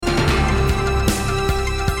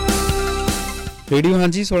Radio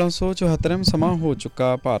ਹਾਂਜੀ 1674 ਸਮਾਂ ਹੋ ਚੁੱਕਾ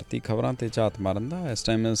ਭਾਰਤੀ ਖਬਰਾਂ ਤੇ ਝਾਤ ਮਾਰਨ ਦਾ। ਇਸ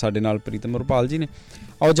ਟਾਈਮ ਸਾਡੇ ਨਾਲ ਪ੍ਰੀਤਮ ਰੁਪਾਲ ਜੀ ਨੇ।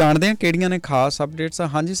 ਆਓ ਜਾਣਦੇ ਹਾਂ ਕਿਹੜੀਆਂ ਨੇ ਖਾਸ ਅਪਡੇਟਸ।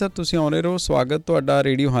 ਹਾਂਜੀ ਸਰ, ਤੁਸੀਂ ਆਉਣੇ ਰਹੋ। ਸਵਾਗਤ ਤੁਹਾਡਾ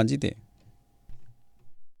ਰੇਡੀਓ ਹਾਂਜੀ ਤੇ।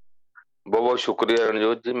 ਬਹੁਤ ਬਹੁਤ ਸ਼ੁਕਰੀਆ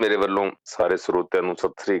ਰਣਜੋਤ ਜੀ, ਮੇਰੇ ਵੱਲੋਂ ਸਾਰੇ ਸਰੋਤਿਆਂ ਨੂੰ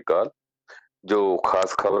ਸਤਿ ਸ੍ਰੀ ਅਕਾਲ। ਜੋ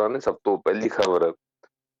ਖਾਸ ਖਬਰਾਂ ਨੇ, ਸਭ ਤੋਂ ਪਹਿਲੀ ਖਬਰ,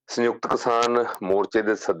 ਸੰਯੁਕਤ ਕਿਸਾਨ ਮੋਰਚੇ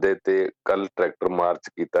ਦੇ ਸੱਦੇ ਤੇ ਕੱਲ ਟਰੈਕਟਰ ਮਾਰਚ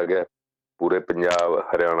ਕੀਤਾ ਗਿਆ ਪੂਰੇ ਪੰਜਾਬ,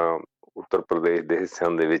 ਹਰਿਆਣਾ, ਉੱਤਰ ਪ੍ਰਦੇਸ਼ ਦੇ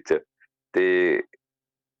ਹਿੱਸਿਆਂ ਦੇ ਵਿੱਚ। ਤੇ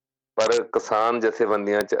ਪਰ ਕਿਸਾਨ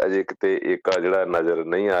ਜਥੇਬੰਦੀਆਂ 'ਚ ਅਜੇ ਕਿਤੇ ਏਕਾ ਜਿਹੜਾ ਨਜ਼ਰ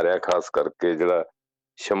ਨਹੀਂ ਆ ਰਿਹਾ, ਖਾਸ ਕਰਕੇ ਜਿਹੜਾ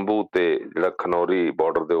ਸ਼ੰਭੂ ਤੇ ਜਿਹੜਾ ਖਨੌਰੀ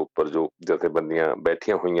ਬਾਰਡਰ ਦੇ ਉੱਪਰ ਜੋ ਜਥੇਬੰਦੀਆਂ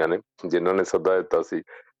ਬੈਠੀਆਂ ਹੋਈਆਂ ਨੇ, ਜਿਨ੍ਹਾਂ ਨੇ ਸੱਦਾ ਦਿੱਤਾ ਸੀ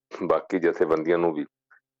ਬਾਕੀ ਜਥੇਬੰਦੀਆਂ ਨੂੰ ਵੀ।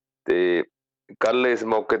 ਤੇ ਕੱਲ ਇਸ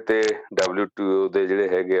ਮੌਕੇ ਤੇ WTO ਦੇ ਜਿਹੜੇ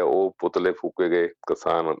ਹੈਗੇ ਆ ਉਹ ਪੁਤਲੇ ਫੂਕੇ ਗਏ।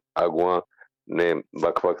 ਕਿਸਾਨ ਆਗੂਆਂ ਨੇ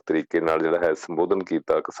ਵੱਖ-ਵੱਖ ਤਰੀਕੇ ਨਾਲ ਜਿਹੜਾ ਹੈ ਸੰਬੋਧਨ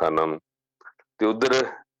ਕੀਤਾ ਕਿਸਾਨਾਂ ਨੂੰ। ਤੇ ਉਧਰ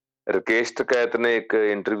ਰਕੇਸ਼ ਟਕੈਤ ਨੇ ਇੱਕ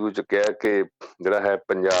ਇੰਟਰਵਿਊ 'ਚ ਕਿਹਾ ਕਿ ਜਿਹੜਾ ਹੈ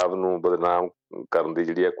ਪੰਜਾਬ ਨੂੰ ਬਦਨਾਮ ਕਰਨ ਦੀ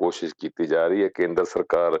ਜਿਹੜੀ ਹੈ ਕੋਸ਼ਿਸ਼ ਕੀਤੀ ਜਾ ਰਹੀ ਹੈ। ਕੇਂਦਰ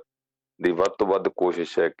ਸਰਕਾਰ ਦੀ ਵੱਧ ਤੋਂ ਵੱਧ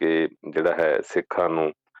ਕੋਸ਼ਿਸ਼ ਹੈ ਕਿ ਜਿਹੜਾ ਹੈ ਸਿੱਖਾਂ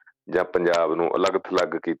ਨੂੰ ਜਾਂ ਪੰਜਾਬ ਨੂੰ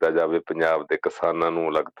ਅਲੱਗ-ਥਲੱਗ ਕੀਤਾ ਜਾਵੇ, ਪੰਜਾਬ ਦੇ ਕਿਸਾਨਾਂ ਨੂੰ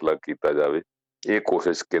ਅਲੱਗ-ਥਲੱਗ ਕੀਤਾ ਜਾਵੇ। ਇਹ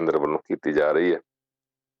ਕੋਸ਼ਿਸ਼ ਕੇਂਦਰ ਵੱਲੋਂ ਕੀਤੀ ਜਾ ਰਹੀ ਹੈ।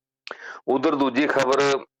 ਉਧਰ ਦੂਜੀ ਖਬਰ,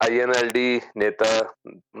 INLD ਨੇਤਾ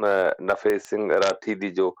ਨਫੇ ਸਿੰਘ ਰਾਠੀ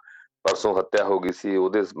ਦੀ ਜੋ ਪਰਸੋਂ ਹੱਤਿਆ ਹੋ ਗਈ ਸੀ,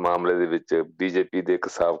 ਉਹਦੇ ਮਾਮਲੇ ਦੇ ਵਿੱਚ BJP ਦੇ ਇੱਕ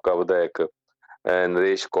ਸਾਬਕਾ ਵਿਧਾਇਕ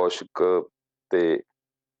ਨਰੇਸ਼ ਕੌਸ਼ਿਕ ਤੇ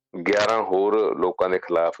 11 ਹੋਰ ਲੋਕਾਂ ਦੇ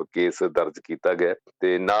ਖਿਲਾਫ ਕੇਸ ਦਰਜ ਕੀਤਾ ਗਿਆ।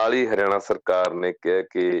 ਤੇ ਨਾਲ ਹੀ ਹਰਿਆਣਾ ਸਰਕਾਰ ਨੇ ਕਿਹਾ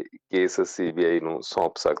ਕਿ ਕੇਸ CBI ਨੂੰ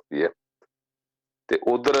ਸੌਂਪ ਸਕਦੀ ਹੈ। ਤੇ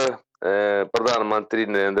ਉਧਰ ਪ੍ਰਧਾਨ ਮੰਤਰੀ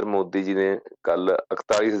ਨਰਿੰਦਰ ਮੋਦੀ ਜੀ ਨੇ ਕੱਲ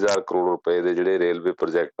 41,000 ਕਰੋੜ ਰੁਪਏ ਦੇ ਜਿਹੜੇ ਰੇਲਵੇ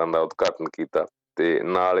ਪ੍ਰੋਜੈਕਟਾਂ ਦਾ ਉਦਘਾਟਨ ਕੀਤਾ ਤੇ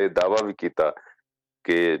ਨਾਲ ਇਹ ਦਾਅਵਾ ਵੀ ਕੀਤਾ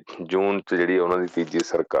ਕਿ ਜੂਨ 'ਚ ਜਿਹੜੀ ਉਹਨਾਂ ਦੀ ਤੀਜੀ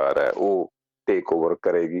ਸਰਕਾਰ ਹੈ ਉਹ ਟੇਕ ਓਵਰ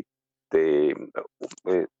ਕਰੇਗੀ। ਤੇ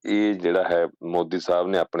ਇਹ ਜਿਹੜਾ ਹੈ ਮੋਦੀ ਸਾਹਿਬ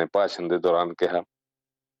ਨੇ ਆਪਣੇ ਭਾਸ਼ਣ ਦੇ ਦੌਰਾਨ ਕਿਹਾ।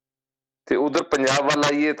 ਤੇ ਉਧਰ ਪੰਜਾਬ ਵੱਲ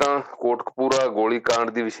ਆਈਏ ਤਾਂ ਕੋਟਕਪੂਰਾ ਗੋਲੀਕਾਂਡ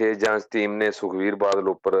ਦੀ ਵਿਸ਼ੇਸ਼ ਜਾਂਚ ਟੀਮ ਨੇ ਸੁਖਬੀਰ ਬਾਦਲ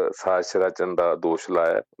ਉੱਪਰ ਸਾਜ਼ਿਸ਼ ਰਚਣ ਦਾ ਦੋਸ਼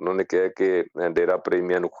ਲਾਇਆ। ਉਹਨਾਂ ਨੇ ਕਿਹਾ ਕਿ ਡੇਰਾ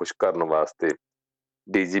ਪ੍ਰੇਮੀਆਂ ਨੂੰ ਖੁਸ਼ ਕਰਨ ਵਾਸਤੇ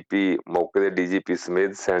ਮੌਕੇ ਦੇ DGP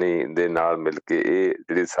ਸਮੇਧ ਸੈਣੀ ਦੇ ਨਾਲ ਮਿਲ ਕੇ ਇਹ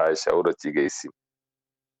ਜਿਹੜੀ ਸਾਜ਼ਿਸ਼ ਹੈ ਉਹ ਰਚੀ ਗਈ ਸੀ।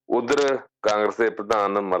 ਉਧਰ ਕਾਂਗਰਸ ਦੇ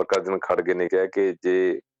ਪ੍ਰਧਾਨ ਮੱਲਿਕਾਰਜੁਨ ਖੜਗੇ ਨੇ ਕਿਹਾ ਕਿ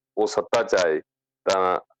ਜੇ ਉਹ ਸੱਤਾ 'ਚ ਆਏ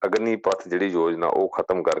ਤਾਂ ਅਗਨੀਪਥ ਜਿਹੜੀ ਯੋਜਨਾ ਉਹ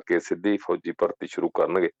ਖਤਮ ਕਰਕੇ ਸਿੱਧੀ ਫੌਜੀ ਭਰਤੀ ਸ਼ੁਰੂ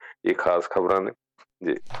ਕਰਨਗੇ। ਇਹ ਖਾਸ ਖਬਰਾਂ ਨੇ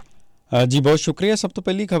ਜੀ। ਜੀ ਬਹੁਤ ਸ਼ੁਕਰੀਆ। ਸਭ ਤੋਂ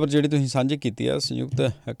ਪਹਿਲੀ ਖਬਰ ਜਿਹੜੀ ਤੁਸੀਂ ਸਾਂਝੀ ਕੀਤੀ ਆ,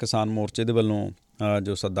 ਸੰਯੁਕਤ ਕਿਸਾਨ ਮੋਰਚੇ ਦੇ ਵੱਲੋਂ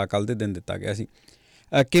ਜੋ ਸੱਦਾ ਕੱਲ੍ਹ ਦੇ ਦਿਨ ਦਿੱਤਾ ਗਿਆ ਸੀ,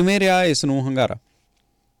 ਕਿਵੇਂ ਰਿਹਾ ਇਸ ਨੂੰ ਹੁੰਗਾਰਾ?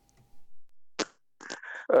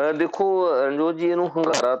 ਦੇਖੋ ਰਣਜੋਤ ਜੀ, ਇਹਨੂੰ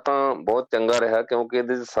ਹੁੰਗਾਰਾ ਤਾਂ ਬਹੁਤ ਚੰਗਾ ਰਿਹਾ ਕਿਉਂਕਿ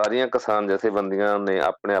ਇਹਦੇ 'ਚ ਸਾਰੀਆਂ ਕਿਸਾਨ ਜਥੇਬੰਦੀਆਂ ਨੇ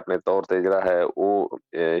ਆਪਣੇ ਆਪਣੇ ਤੌਰ ਤੇ ਜਿਹੜਾ ਹੈ ਉਹ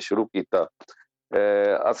ਸ਼ੁਰੂ ਕੀਤਾ।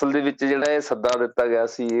 ਅਸਲ ਦੇ ਵਿੱਚ ਜਿਹੜਾ ਇਹ ਸੱਦਾ ਦਿੱਤਾ ਗਿਆ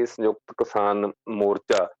ਸੀ, ਇਹ ਸੰਯੁਕਤ ਕਿਸਾਨ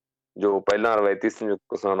ਮੋਰਚਾ ਜੋ ਪਹਿਲਾਂ ਰਵਾਇਤੀ ਸੰਯੁਕਤ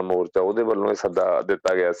ਕਿਸਾਨ ਮੋਰਚਾ ਉਹਦੇ ਵੱਲੋਂ ਇਹ ਸੱਦਾ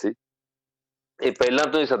ਦਿੱਤਾ ਗਿਆ ਸੀ। ਇਹ ਪਹਿਲਾਂ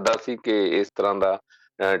ਤੋਂ ਹੀ ਸੱਦਾ ਸੀ ਕਿ ਇਸ ਤਰ੍ਹਾਂ ਦਾ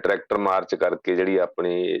ਟਰੈਕਟਰ ਮਾਰਚ ਕਰਕੇ ਜਿਹੜੀ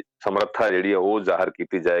ਆਪਣੀ ਸਮਰੱਥਾ ਜਿਹੜੀ ਆ ਉਹ ਜ਼ਾਹਰ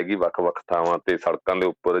ਕੀਤੀ ਜਾਏਗੀ। ਵੱਖ-ਵੱਖ ਥਾਵਾਂ ਤੇ ਸੜਕਾਂ ਦੇ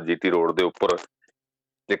ਉੱਪਰ, GT ਰੋਡ ਦੇ ਉੱਪਰ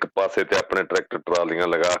ਇੱਕ ਪਾਸੇ ਤੇ ਆਪਣੇ ਟਰੈਕਟਰ ਟਰਾਲੀਆਂ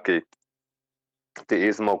ਲਗਾ ਕੇ ਤੇ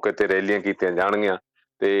ਇਸ ਮੌਕੇ ਤੇ ਰੈਲੀਆਂ ਕੀਤੀਆਂ ਜਾਣਗੀਆਂ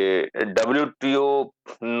ਤੇ WTO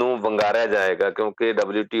ਨੂੰ ਵੰਗਾਰਿਆ ਜਾਏਗਾ ਕਿਉਂਕਿ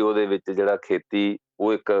WTO ਦੇ ਵਿੱਚ ਜਿਹੜਾ ਖੇਤੀ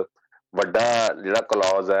ਉਹ ਇੱਕ ਵੱਡਾ ਜਿਹੜਾ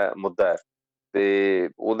ਕਲੌਜ਼ ਹੈ, ਮੁੱਦਾ ਹੈ। ਤੇ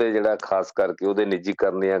ਉਹਦੇ ਜਿਹੜਾ ਖਾਸ ਕਰਕੇ ਉਹਦੇ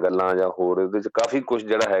ਨਿੱਜੀਕਰਨ ਦੀਆਂ ਗੱਲਾਂ ਜਾਂ ਹੋਰ ਉਹਦੇ 'ਚ ਕਾਫੀ ਕੁਛ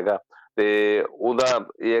ਜਿਹੜਾ ਹੈਗਾ। ਤੇ ਉਹਦਾ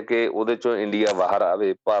ਇਹ ਹੈ ਕਿ ਉਹਦੇ 'ਚੋਂ ਇੰਡੀਆ ਬਾਹਰ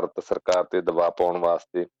ਆਵੇ ਭਾਰਤ ਸਰਕਾਰ ਤੇ ਦਬਾਅ ਪਾਉਣ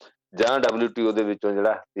ਵਾਸਤੇ, ਜਾਂ WTO ਦੇ ਵਿੱਚੋਂ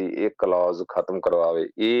ਜਿਹੜਾ ਸੀ ਇਹ ਕਲੌਜ਼ ਖਤਮ ਕਰਵਾਵੇ।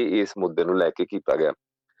 ਇਹ ਇਸ ਮੁੱਦੇ ਨੂੰ ਲੈ ਕੇ ਕੀਤਾ ਗਿਆ।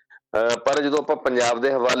 ਪਰ ਜਦੋਂ ਆਪਾਂ ਪੰਜਾਬ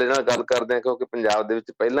ਦੇ ਹਵਾਲੇ ਨਾਲ ਗੱਲ ਕਰਦੇ ਹਾਂ, ਕਿਉਂਕਿ ਪੰਜਾਬ ਦੇ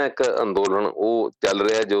ਵਿੱਚ ਪਹਿਲਾਂ ਇੱਕ ਅੰਦੋਲਨ ਉਹ ਚੱਲ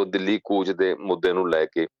ਰਿਹਾ ਜੋ ਦਿੱਲੀ ਕੂਚ ਦੇ ਮੁੱਦੇ ਨੂੰ ਲੈ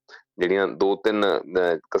ਕੇ ਜਿਹੜੀਆਂ 2-3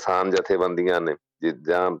 ਕਿਸਾਨ ਜਥੇਬੰਦੀਆਂ ਨੇ,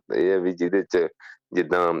 ਜਾਂ ਇਹ ਹੈ ਵੀ ਜਿਹਦੇ 'ਚ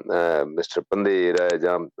ਜਿੱਦਾਂ ਮਿਸਟਰ ਪੰਧੇਰ ਹੈ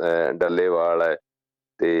ਜਾਂ ਡੱਲੇਵਾਲ ਹੈ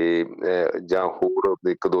ਤੇ ਜਾਂ ਹੋਰ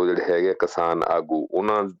 1-2 ਜਿਹੜੇ ਹੈਗੇ ਕਿਸਾਨ ਆਗੂ,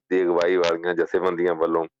 ਉਹਨਾਂ ਦੀ ਅਗਵਾਈ ਵਾਲੀਆਂ ਜਥੇਬੰਦੀਆਂ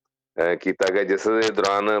ਵੱਲੋਂ ਕੀਤਾ ਗਿਆ, ਜਿਸ ਦੇ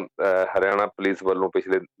ਦੌਰਾਨ ਹਰਿਆਣਾ ਪੁਲਿਸ ਵੱਲੋਂ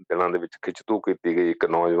ਪਿਛਲੇ ਦਿਨਾਂ ਦੇ ਵਿੱਚ ਖਿੱਚਤੂ ਕੀਤੀ ਗਈ। ਇੱਕ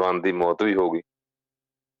ਨੌਜਵਾਨ ਦੀ ਮੌਤ ਵੀ ਹੋ ਗਈ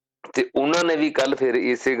ਤੇ ਉਹਨਾਂ ਨੇ ਵੀ ਕੱਲ ਫਿਰ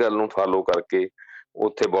ਇਸੇ ਗੱਲ ਨੂੰ ਫਾਲੋ ਕਰਕੇ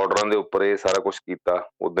ਉੱਥੇ ਬਾਰਡਰਾਂ ਦੇ ਉੱਪਰ ਇਹ ਸਾਰਾ ਕੁਛ ਕੀਤਾ।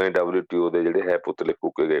 ਉੱਦਾਂ ਹੀ WTO ਦੇ ਜਿਹੜੇ ਹੈ ਪੁਤਲੇ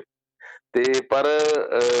ਫੂਕੇ ਗਏ। ਤੇ ਪਰ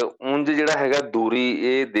ਉਂਝ ਜਿਹੜਾ ਹੈਗਾ ਦੂਰੀ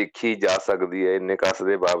ਇਹ ਦੇਖੀ ਜਾ ਸਕਦੀ ਹੈ ਇੰਨੇ ਕੱਸ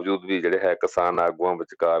ਦੇ ਬਾਵਜੂਦ ਵੀ ਜਿਹੜੇ ਹੈ ਕਿਸਾਨ ਆਗੂਆਂ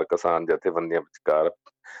ਵਿਚਕਾਰ, ਕਿਸਾਨ ਜਥੇਬੰਦੀਆਂ ਵਿਚਕਾਰ।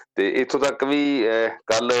 ਤੇ ਇੱਥੋਂ ਤੱਕ ਵੀ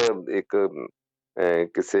ਕੱਲ ਇੱਕ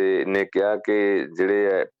ਕਿਸੇ ਨੇ ਕਿਹਾ ਕਿ ਜਿਹੜੇ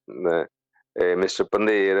ਹੈ ਮਿਸਟਰ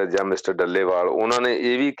ਪੰਧੇਰ ਜਾਂ ਮਿਸਟਰ ਡੱਲੇਵਾਲ, ਉਹਨਾਂ ਨੇ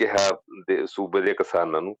ਇਹ ਵੀ ਕਿਹਾ ਸੂਬੇ ਦੇ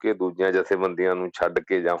ਕਿਸਾਨਾਂ ਨੂੰ ਕਿ ਦੂਜੀਆਂ ਜਥੇਬੰਦੀਆਂ ਨੂੰ ਛੱਡ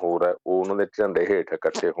ਕੇ ਜਾਂ ਹੋਰ ਹੈ ਉਹ ਉਹਨਾਂ ਦੇ ਝੰਡੇ ਹੇਠ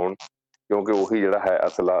ਇਕੱਠੇ ਹੋਣ, ਕਿਉਂਕਿ ਉਹੀ ਜਿਹੜਾ ਹੈ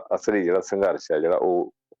ਅਸਲੀ ਜਿਹੜਾ ਸੰਘਰਸ਼ ਹੈ ਜਿਹੜਾ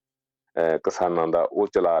ਉਹ ਕਿਸਾਨਾਂ ਦਾ ਉਹ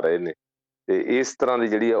ਚਲਾ ਰਹੇ ਨੇ। ਤੇ ਇਸ ਤਰ੍ਹਾਂ ਦੀ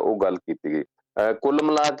ਜਿਹੜੀ ਆ ਉਹ ਗੱਲ ਕੀਤੀ ਗਈ। ਕੁੱਲ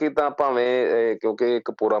ਮਿਲਾ ਕੇ ਤਾਂ ਭਾਵੇਂ ਕਿਉਂਕਿ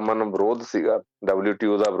ਇੱਕ ਪੁਰਅਮਨ ਵਿਰੋਧ ਸੀਗਾ,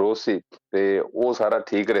 WTO ਦਾ ਵਿਰੋਧ ਸੀ ਤੇ ਉਹ ਸਾਰਾ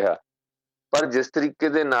ਠੀਕ ਰਿਹਾ। ਪਰ ਜਿਸ ਤਰੀਕੇ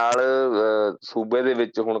ਦੇ ਨਾਲ ਸੂਬੇ ਦੇ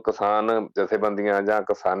ਵਿੱਚ ਹੁਣ ਕਿਸਾਨ ਜਥੇਬੰਦੀਆਂ ਜਾਂ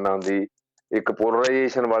ਕਿਸਾਨਾਂ ਦੀ ਇੱਕ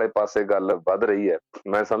ਪੋਲਰਾਈਜੇਸ਼ਨ ਵਾਲੇ ਪਾਸੇ ਗੱਲ ਵੱਧ ਰਹੀ ਹੈ,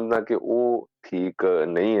 ਮੈਂ ਸਮਝਦਾ ਕਿ ਉਹ ਠੀਕ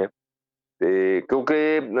ਨਹੀਂ ਹੈ। ਤੇ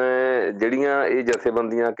ਕਿਉਂਕਿ ਜਿਹੜੀਆਂ ਇਹ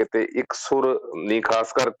ਜਥੇਬੰਦੀਆਂ ਕਿਤੇ ਇੱਕ ਸੁਰ ਨਹੀਂ,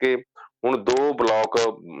 ਖਾਸ ਕਰਕੇ ਹੁਣ ਦੋ ਬਲਾਕ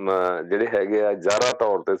ਜਿਹੜੇ ਹੈਗੇ ਆ ਜ਼ਾਹਰਾ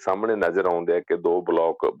ਤੌਰ ਤੇ ਸਾਹਮਣੇ ਨਜ਼ਰ ਆਉਂਦੇ ਆ ਕਿ ਦੋ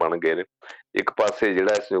ਬਲਾਕ ਬਣ ਗਏ ਨੇ। ਇੱਕ ਪਾਸੇ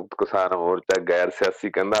ਜਿਹੜਾ ਸੰਯੁਕਤ ਕਿਸਾਨ ਮੋਰਚਾ ਗੈਰ ਸਿਆਸੀ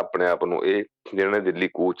ਕਹਿੰਦਾ ਆਪਣੇ ਆਪ ਨੂੰ, ਇਹ ਜਿਹਨੇ ਦਿੱਲੀ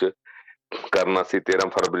ਕੂਚ ਕਰਨਾ ਸੀ 13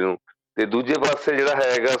 ਫਰਵਰੀ ਨੂੰ, ਤੇ ਦੂਜੇ ਪਾਸੇ ਜਿਹੜਾ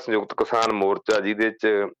ਹੈਗਾ ਸੰਯੁਕਤ ਕਿਸਾਨ ਮੋਰਚਾ ਜਿਹਦੇ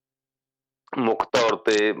ਚ ਮੁੱਖ ਤੌਰ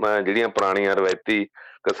ਤੇ ਜਿਹੜੀਆਂ ਪੁਰਾਣੀਆਂ ਰਵਾਇਤੀ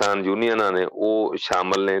ਕਿਸਾਨ ਯੂਨੀਅਨਾਂ ਨੇ ਉਹ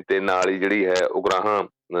ਸ਼ਾਮਲ ਨੇ, ਤੇ ਨਾਲ ਹੀ ਜਿਹੜੀ ਹੈ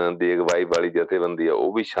ਉਗਰਾਹਾਂ ਦੀ ਅਗਵਾਈ ਵਾਲੀ ਜਥੇਬੰਦੀ ਆ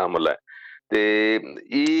ਉਹ ਵੀ ਸ਼ਾਮਲ ਹੈ। ਤੇ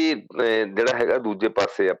ਇਹ ਜਿਹੜਾ ਹੈਗਾ ਦੂਜੇ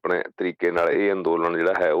ਪਾਸੇ ਆਪਣੇ ਤਰੀਕੇ ਨਾਲ ਇਹ ਅੰਦੋਲਨ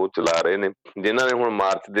ਜਿਹੜਾ ਹੈ ਉਹ ਚਲਾ ਰਹੇ ਨੇ, ਜਿਨ੍ਹਾਂ ਨੇ ਹੁਣ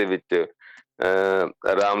ਮਾਰਚ ਦੇ ਵਿੱਚ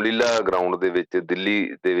ਰਾਮਲੀਲਾ ਗਰਾਊਂਡ ਦੇ ਵਿੱਚ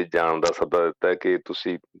ਦਿੱਲੀ ਦੇ ਵਿੱਚ ਜਾਣ ਦਾ ਸੱਦਾ ਦਿੱਤਾ ਕਿ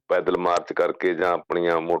ਤੁਸੀਂ ਪੈਦਲ ਮਾਰਚ ਕਰਕੇ ਜਾਂ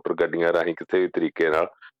ਆਪਣੀਆਂ ਮੋਟਰ ਗੱਡੀਆਂ ਰਾਹੀਂ ਕਿਸੇ ਵੀ ਤਰੀਕੇ ਨਾਲ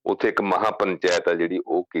ਉੱਥੇ ਇੱਕ ਮਹਾ ਪੰਚਾਇਤ ਆ ਜਿਹੜੀ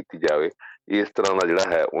ਉਹ ਕੀਤੀ ਜਾਵੇ। ਇਸ ਤਰ੍ਹਾਂ ਦਾ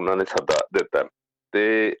ਜਿਹੜਾ ਹੈ ਉਹਨਾਂ ਨੇ ਸੱਦਾ ਦਿੱਤਾ।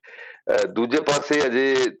 ਤੇ ਦੂਜੇ ਪਾਸੇ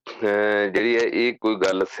ਅਜੇ ਜਿਹੜੀ ਹੈ ਇਹ ਕੋਈ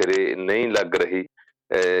ਗੱਲ ਸਿਰੇ ਨਹੀਂ ਲੱਗ ਰਹੀ।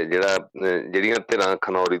 ਜਿਹੜੀਆਂ ਧਿਰਾਂ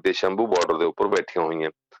ਖਨੌਰੀ ਤੇ ਸ਼ੰਭੂ ਬਾਰਡਰ ਦੇ ਉੱਪਰ ਬੈਠੀਆਂ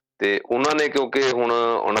ਹੋਈਆਂ, ਤੇ ਉਹਨਾਂ ਨੇ ਕਿਉਂਕਿ ਹੁਣ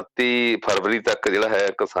 29 ਫਰਵਰੀ ਤੱਕ ਜਿਹੜਾ ਹੈ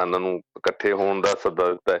ਕਿਸਾਨਾਂ ਨੂੰ ਇਕੱਠੇ ਹੋਣ ਦਾ ਸੱਦਾ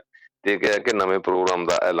ਦਿੱਤਾ ਹੈ ਤੇ ਕਿਹਾ ਕਿ ਨਵੇਂ ਪ੍ਰੋਗਰਾਮ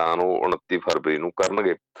ਦਾ ਐਲਾਨ ਉਹ 29 ਫਰਵਰੀ ਨੂੰ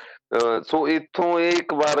ਕਰਨਗੇ। ਸੋ ਇੱਥੋਂ ਇਹ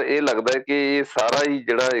ਇੱਕ ਵਾਰ ਇਹ ਲੱਗਦਾ ਹੈ ਕਿ ਇਹ ਸਾਰਾ ਹੀ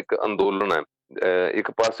ਜਿਹੜਾ ਇੱਕ ਅੰਦੋਲਨ ਹੈ,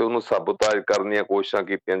 ਇੱਕ ਪਾਸੇ ਉਹਨੂੰ ਸਾਬੋਤਾਜ ਕਰਨ ਦੀਆਂ ਕੋਸ਼ਿਸ਼ਾਂ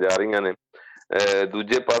ਕੀਤੀਆਂ ਜਾ ਰਹੀਆਂ ਨੇ,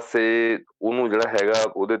 ਦੂਜੇ ਪਾਸੇ ਉਹਨੂੰ ਜਿਹੜਾ ਹੈਗਾ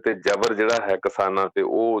ਉਹਦੇ ਤੇ ਜ਼ਬਰ ਜਿਹੜਾ ਹੈ ਕਿਸਾਨਾਂ ਤੇ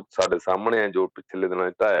ਉਹ ਸਾਡੇ ਸਾਹਮਣੇ ਹੈ ਜੋ ਪਿਛਲੇ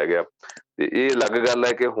ਦਿਨਾਂ 'ਚ ਢਾਇਆ ਗਿਆ। ਤੇ ਇਹ ਅਲੱਗ ਗੱਲ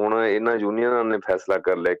ਹੈ ਕਿ ਹੁਣ ਇਹਨਾਂ ਯੂਨੀਅਨਾਂ ਨੇ ਫੈਸਲਾ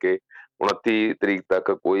ਕਰ ਲਿਆ ਕਿ 29 ਤਰੀਕ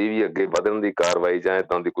ਤੱਕ ਕੋਈ ਵੀ ਅੱਗੇ ਵਧਣ ਦੀ ਕਾਰਵਾਈ ਜਾਂ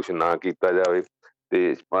ਏਦਾਂ ਦੀ ਕੁਛ ਨਾ ਕੀਤਾ ਜਾਵੇ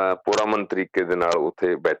ਤੇ ਪੁਰਅਮਨ ਤਰੀਕੇ ਦੇ ਨਾਲ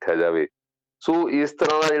ਉੱਥੇ ਬੈਠਿਆ ਜਾਵੇ। ਸੋ ਇਸ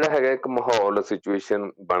ਤਰ੍ਹਾਂ ਦਾ ਜਿਹੜਾ ਹੈਗਾ ਇੱਕ ਮਾਹੌਲ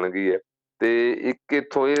ਸਿਚੁਏਸ਼ਨ ਬਣ ਗਈ ਹੈ। ਤੇ ਇੱਕ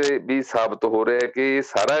ਇੱਥੋਂ ਇਹ ਵੀ ਸਾਬਤ ਹੋ ਰਿਹਾ ਕਿ ਇਹ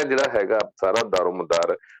ਸਾਰਾ ਜਿਹੜਾ ਹੈਗਾ ਸਾਰਾ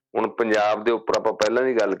ਦਾਰੋਮਦਾਰ ਹੁਣ ਪੰਜਾਬ ਦੇ ਉੱਪਰ ਆਪਾਂ ਪਹਿਲਾਂ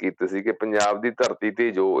ਵੀ ਗੱਲ ਕੀਤੀ ਸੀ ਕਿ ਪੰਜਾਬ ਦੀ ਧਰਤੀ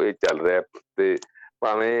ਤੇ ਜੋ ਇਹ ਚੱਲ ਰਿਹਾ, ਤੇ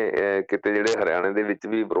ਭਾਵੇਂ ਕਿਤੇ ਜਿਹੜੇ ਹਰਿਆਣੇ ਦੇ ਵਿੱਚ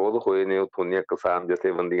ਵੀ ਵਿਰੋਧ ਹੋਏ ਨੇ, ਉੱਥੋਂ ਦੀਆਂ ਕਿਸਾਨ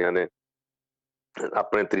ਜਥੇਬੰਦੀਆਂ ਨੇ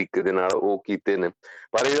ਆਪਣੇ ਤਰੀਕੇ ਦੇ ਨਾਲ ਉਹ ਕੀਤੇ ਨੇ,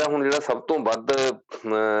 ਪਰ ਇਹਦਾ ਹੁਣ ਜਿਹੜਾ ਸਭ ਤੋਂ ਵੱਧ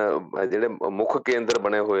ਜਿਹੜੇ ਮੁੱਖ ਕੇਂਦਰ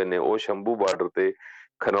ਬਣੇ ਹੋਏ ਨੇ ਉਹ ਸ਼ੰਭੂ ਬਾਰਡਰ ਤੇ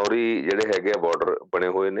ਖਨੌਰੀ ਜਿਹੜੇ ਹੈਗੇ ਆ ਬਾਰਡਰ ਬਣੇ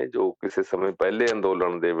ਹੋਏ ਨੇ, ਜੋ ਕਿਸੇ ਸਮੇਂ ਪਹਿਲੇ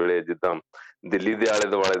ਅੰਦੋਲਨ ਦੇ ਵੇਲੇ ਜਿੱਦਾਂ ਦਿੱਲੀ ਦੇ ਆਲੇ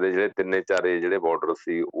ਦੁਆਲੇ ਦੇ ਜਿਹੜੇ ਤਿੰਨੇ ਚਾਰੇ ਜਿਹੜੇ ਬਾਰਡਰ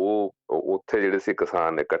ਸੀ ਉਹ ਉੱਥੇ ਜਿਹੜੇ ਸੀ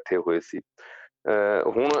ਕਿਸਾਨ ਇਕੱਠੇ ਹੋਏ ਸੀ।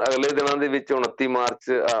 ਹੁਣ ਅਗਲੇ ਦਿਨਾਂ ਦੇ ਵਿੱਚ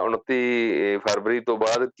 29 ਫਰਵਰੀ ਤੋਂ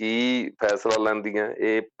ਬਾਅਦ ਕੀ ਫੈਸਲਾ ਲੈਂਦੀਆਂ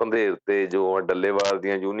ਇਹ ਪੰਧੇਰ ਤੇ ਜੋ ਡੱਲੇਵਾਲ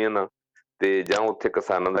ਦੀਆਂ ਯੂਨੀਅਨਾਂ ਤੇ ਜਾਂ ਉੱਥੇ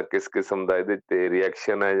ਕਿਸਾਨਾਂ ਦਾ ਕਿਸ ਕਿਸਮ ਦਾ ਇਹਦੇ ਤੇ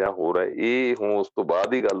ਰਿਐਕਸ਼ਨ ਹੈ ਜਾਂ ਹੋਰ ਹੈ, ਇਹ ਹੁਣ ਉਸ ਤੋਂ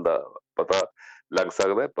ਬਾਅਦ ਹੀ ਗੱਲ ਦਾ ਪਤਾ ਲੱਗ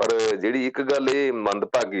ਸਕਦਾ। ਪਰ ਜਿਹੜੀ ਇੱਕ ਗੱਲ ਇਹ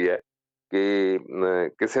ਮੰਦਭਾਗੀ ਹੈ ਕਿ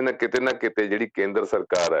ਕਿਸੇ ਨਾ ਕਿਤੇ ਜਿਹੜੀ ਕੇਂਦਰ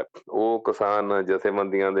ਸਰਕਾਰ ਹੈ ਉਹ ਕਿਸਾਨ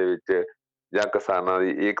ਜਥੇਬੰਦੀਆਂ ਦੇ ਵਿੱਚ ਜਾਂ ਕਿਸਾਨਾਂ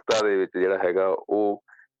ਦੀ ਏਕਤਾ ਦੇ ਵਿੱਚ ਜਿਹੜਾ ਹੈਗਾ ਉਹ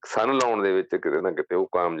ਸੰਨ ਲਾਉਣ ਦੇ ਵਿੱਚ ਕਿਤੇ ਨਾ ਕਿਤੇ ਉਹ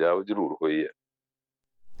ਕਾਮਯਾਬ ਜ਼ਰੂਰ ਹੋਈ ਹੈ।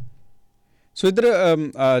 ਸੋ ਇੱਧਰ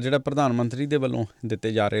ਜਿਹੜਾ ਪ੍ਰਧਾਨ ਮੰਤਰੀ ਦੇ ਵੱਲੋਂ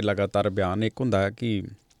ਦਿੱਤੇ ਜਾ ਰਹੇ ਲਗਾਤਾਰ ਬਿਆਨ, ਇੱਕ ਹੁੰਦਾ ਹੈ ਕਿ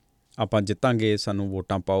ਆਪਾਂ ਜਿੱਤਾਂਗੇ, ਸਾਨੂੰ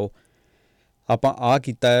ਵੋਟਾਂ ਪਾਓ, ਆਪਾਂ ਆਹ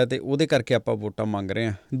ਕੀਤਾ ਹੈ ਅਤੇ ਉਹਦੇ ਕਰਕੇ ਆਪਾਂ ਵੋਟਾਂ ਮੰਗ ਰਹੇ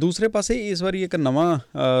ਹਾਂ। ਦੂਸਰੇ ਪਾਸੇ ਇਸ ਵਾਰੀ ਇੱਕ ਨਵਾਂ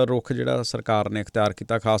ਰੁੱਖ ਜਿਹੜਾ ਸਰਕਾਰ ਨੇ ਅਖਤਿਆਰ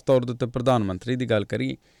ਕੀਤਾ, ਖਾਸ ਤੌਰ ਦੇ ਉੱਤੇ ਪ੍ਰਧਾਨ ਮੰਤਰੀ ਦੀ ਗੱਲ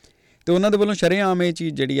ਕਰੀਏ ਅਤੇ ਉਹਨਾਂ ਦੇ ਵੱਲੋਂ ਸ਼ਰੇਆਮ ਇਹ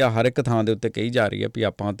ਚੀਜ਼ ਜਿਹੜੀ ਆ ਹਰ ਇੱਕ ਥਾਂ ਦੇ ਉੱਤੇ ਕਹੀ ਜਾ ਰਹੀ ਹੈ ਵੀ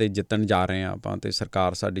ਆਪਾਂ ਤਾਂ ਜਿੱਤਣ ਜਾ ਰਹੇ ਹਾਂ, ਆਪਾਂ ਅਤੇ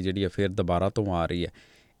ਸਰਕਾਰ ਸਾਡੀ ਜਿਹੜੀ ਆ ਫਿਰ ਦੁਬਾਰਾ ਤੋਂ ਆ ਰਹੀ ਹੈ।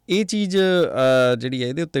 ਇਹ ਚੀਜ਼ ਜਿਹੜੀ ਹੈ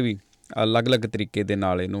ਇਹਦੇ ਉੱਤੇ ਵੀ ਅਲੱਗ-ਅਲੱਗ ਤਰੀਕੇ ਦੇ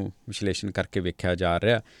ਨਾਲ ਇਹਨੂੰ ਵਿਸ਼ਲੇਸ਼ਣ ਕਰਕੇ ਵੇਖਿਆ ਜਾ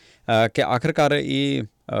ਰਿਹਾ ਕਿ ਆਖਿਰਕਾਰ ਇਹ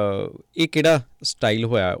ਕਿਹੜਾ ਸਟਾਈਲ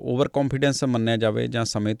ਹੋਇਆ, ਓਵਰ ਕੌਨਫੀਡੈਂਸ ਮੰਨਿਆ ਜਾਵੇ ਜਾਂ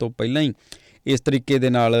ਸਮੇਂ ਤੋਂ ਪਹਿਲਾਂ ਹੀ ਇਸ ਤਰੀਕੇ ਦੇ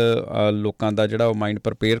ਨਾਲ ਲੋਕਾਂ ਦਾ ਜਿਹੜਾ ਉਹ ਮਾਈਂਡ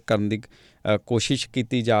ਪ੍ਰਪੇਅਰ ਕਰਨ ਦੀ ਕੋਸ਼ਿਸ਼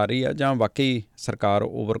ਕੀਤੀ ਜਾ ਰਹੀ ਆ, ਜਾਂ ਵਾਕਈ ਸਰਕਾਰ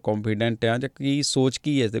ਓਵਰ ਕੌਨਫੀਡੈਂਟ ਆ, ਜਾਂ ਕੀ ਸੋਚ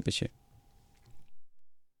ਕੀ ਹੈ ਇਸ ਦੇ ਪਿੱਛੇ?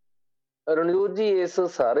 ਰਣਜੋਤ ਜੀ, ਇਸ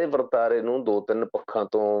ਸਾਰੇ ਵਰਤਾਰੇ ਨੂੰ ਦੋ ਤਿੰਨ ਪੱਖਾਂ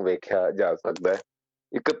ਤੋਂ ਵੇਖਿਆ ਜਾ ਸਕਦਾ ਹੈ।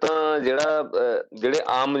 ਇੱਕ ਤਾਂ ਜਿਹੜੇ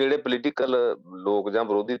ਆਮ ਜਿਹੜੇ ਪੋਲੀਟੀਕਲ ਲੋਕ ਜਾਂ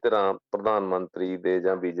ਵਿਰੋਧੀ ਧਿਰਾਂ ਪ੍ਰਧਾਨ ਮੰਤਰੀ ਦੇ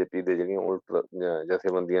ਜਾਂ ਬੀਜੇਪੀ ਦੇ ਜਿਹੜੀਆਂ ਉਲਟ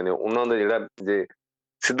ਜਥੇਬੰਦੀਆਂ ਨੇ ਉਹਨਾਂ ਦਾ ਜਿਹੜਾ ਜੇ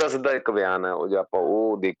ਸਿੱਧਾ ਇੱਕ ਬਿਆਨ ਹੈ ਉਹ ਜੇ ਆਪਾਂ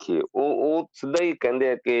ਉਹ ਦੇਖੀਏ, ਉਹ ਸਿੱਧਾ ਹੀ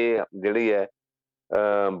ਕਹਿੰਦੇ ਆ ਕਿ ਜਿਹੜੀ ਹੈ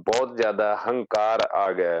ਬਹੁਤ ਜ਼ਿਆਦਾ ਹੰਕਾਰ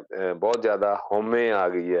ਆ ਗਿਆ, ਬਹੁਤ ਜ਼ਿਆਦਾ ਹਉਮੈ ਆ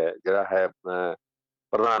ਗਈ ਹੈ ਜਿਹੜਾ ਹੈ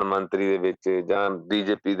ਪ੍ਰਧਾਨ ਮੰਤਰੀ ਦੇ ਵਿੱਚ ਜਾਂ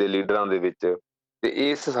ਬੀਜੇਪੀ ਦੇ ਲੀਡਰਾਂ ਦੇ ਵਿੱਚ। ਤੇ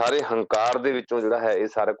ਇਸ ਸਾਰੇ ਹੰਕਾਰ ਦੇ ਵਿੱਚੋਂ ਜਿਹੜਾ ਹੈ ਇਹ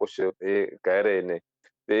ਸਾਰਾ ਕੁਛ ਇਹ ਕਹਿ ਰਹੇ ਨੇ।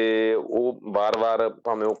 ਤੇ ਉਹ ਵਾਰ-ਵਾਰ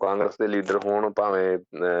ਭਾਵੇਂ ਉਹ ਕਾਂਗਰਸ ਦੇ ਲੀਡਰ ਹੋਣ, ਭਾਵੇਂ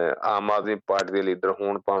ਆਮ ਆਦਮੀ ਪਾਰਟੀ ਦੇ ਲੀਡਰ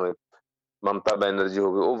ਹੋਣ, ਭਾਵੇਂ ਮਮਤਾ ਬੈਨਰਜੀ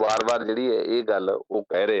ਹੋਵੇ, ਉਹ ਵਾਰ-ਵਾਰ ਜਿਹੜੀ ਹੈ ਇਹ ਗੱਲ ਉਹ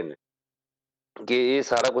ਕਹਿ ਰਹੇ ਨੇ ਕਿ ਇਹ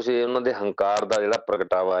ਸਾਰਾ ਕੁਛ ਉਹਨਾਂ ਦੇ ਹੰਕਾਰ ਦਾ ਜਿਹੜਾ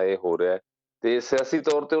ਪ੍ਰਗਟਾਵਾ ਇਹ ਹੋ ਰਿਹਾ ਹੈ। ਤੇ ਸਿਆਸੀ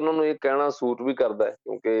ਤੌਰ ਤੇ ਉਹਨਾਂ ਨੂੰ ਇਹ ਕਹਿਣਾ ਸੂਟ ਵੀ ਕਰਦਾ ਹੈ,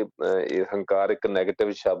 ਕਿਉਂਕਿ ਇਹ ਹੰਕਾਰ ਇੱਕ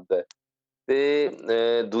ਨੈਗੇਟਿਵ ਸ਼ਬਦ ਹੈ। ਤੇ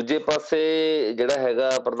ਦੂਜੇ ਪਾਸੇ ਜਿਹੜਾ ਹੈਗਾ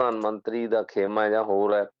ਪ੍ਰਧਾਨ ਮੰਤਰੀ ਦਾ ਖੇਮਾ ਜਾਂ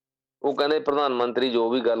ਹੋਰ ਹੈ, ਉਹ ਕਹਿੰਦੇ ਪ੍ਰਧਾਨ ਮੰਤਰੀ ਜੋ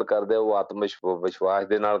ਵੀ ਗੱਲ ਕਰਦੇ ਆ ਉਹ ਵਿਸ਼ਵਾਸ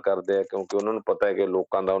ਦੇ ਨਾਲ ਕਰਦੇ ਆ, ਕਿਉਂਕਿ ਉਹਨਾਂ ਨੂੰ ਪਤਾ ਹੈ ਕਿ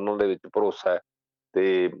ਲੋਕਾਂ ਦਾ ਉਹਨਾਂ ਦੇ ਵਿੱਚ ਭਰੋਸਾ ਹੈ।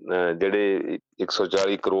 ਤੇ ਜਿਹੜੇ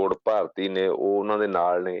 140 ਕਰੋੜ ਭਾਰਤੀ ਨੇ ਉਹ ਉਹਨਾਂ ਦੇ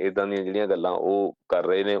ਨਾਲ ਨੇ, ਏਦਾਂ ਦੀਆਂ ਜਿਹੜੀਆਂ ਗੱਲਾਂ ਉਹ ਕਰ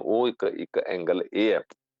ਰਹੇ ਨੇ, ਉਹ ਇੱਕ ਇੱਕ ਐਂਗਲ ਇਹ ਹੈ।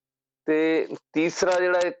 ਤੇ ਤੀਸਰਾ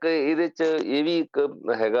ਜਿਹੜਾ ਇੱਕ ਇਹਦੇ 'ਚ ਇਹ ਵੀ ਇੱਕ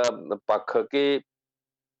ਹੈਗਾ ਪੱਖ ਕਿ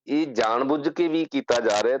ਇਹ ਜਾਣਬੁੱਝ ਕੇ ਵੀ ਕੀਤਾ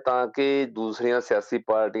ਜਾ ਰਿਹਾ ਤਾਂ ਕਿ ਦੂਸਰੀਆਂ ਸਿਆਸੀ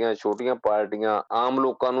ਪਾਰਟੀਆਂ, ਛੋਟੀਆਂ ਪਾਰਟੀਆਂ, ਆਮ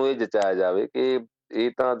ਲੋਕਾਂ ਨੂੰ ਇਹ ਜਚਾਇਆ ਜਾਵੇ ਕਿ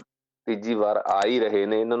ਇਹ ਤਾਂ ਤੀਜੀ ਵਾਰ ਆ ਹੀ ਰਹੇ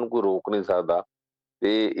ਨੇ, ਇਹਨਾਂ ਨੂੰ ਕੋਈ ਰੋਕ ਨਹੀਂ ਸਕਦਾ।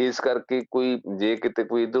 ਤੇ ਇਸ ਕਰਕੇ ਕੋਈ ਜੇ ਕਿਤੇ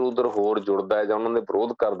ਕੋਈ ਇੱਧਰ ਉੱਧਰ ਹੋਰ ਜੁੜਦਾ ਹੈ ਜਾਂ ਉਹਨਾਂ ਦੇ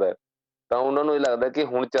ਵਿਰੋਧ ਕਰਦਾ ਹੈ, ਤਾਂ ਉਹਨਾਂ ਨੂੰ ਇਹ ਲੱਗਦਾ ਕਿ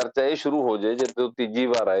ਹੁਣ ਚਰਚਾ ਇਹ ਸ਼ੁਰੂ ਹੋ ਜਾਏ, ਜਦੋਂ ਤੀਜੀ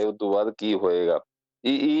ਵਾਰ ਆਏ ਉਸ ਤੋਂ ਬਾਅਦ ਕੀ ਹੋਏਗਾ।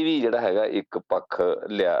 ਇਹ ਵੀ ਜਿਹੜਾ ਹੈਗਾ ਇੱਕ ਪੱਖ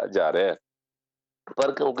ਲਿਆ ਜਾ ਰਿਹਾ ਹੈ।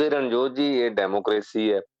 ਪਰ ਕਿਉਂਕਿ ਰਣਜੋਤ ਜੀ ਇਹ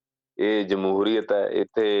ਡੈਮੋਕ੍ਰੇਸੀ ਹੈ, ਇਹ ਜਮਹੂਰੀਅਤ ਹੈ,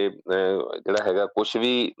 ਇੱਥੇ ਜਿਹੜਾ ਹੈਗਾ ਕੁਛ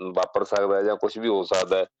ਵੀ ਵਾਪਰ ਸਕਦਾ ਹੈ ਜਾਂ ਕੁਛ ਵੀ ਹੋ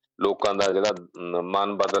ਸਕਦਾ ਹੈ। ਲੋਕਾਂ ਦਾ ਜਿਹੜਾ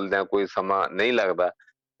ਮਨ ਬਦਲਦਿਆਂ ਕੋਈ ਸਮਾਂ ਨਹੀਂ ਲੱਗਦਾ।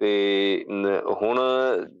 ਤੇ ਹੁਣ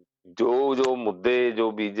ਜੋ ਜੋ ਮੁੱਦੇ ਜੋ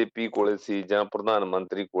ਬੀਜੇਪੀ ਕੋਲੇ ਸੀ ਜਾਂ ਪ੍ਰਧਾਨ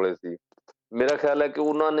ਮੰਤਰੀ ਕੋਲੇ ਸੀ, ਮੇਰਾ ਖਿਆਲ ਹੈ ਕਿ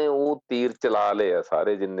ਉਹਨਾਂ ਨੇ ਉਹ ਤੀਰ ਚਲਾ ਲਏ ਆ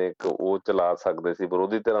ਸਾਰੇ, ਜਿੰਨੇ ਕੁ ਉਹ ਚਲਾ ਸਕਦੇ ਸੀ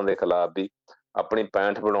ਵਿਰੋਧੀ ਧਿਰਾਂ ਦੇ ਖਿਲਾਫ ਵੀ, ਆਪਣੀ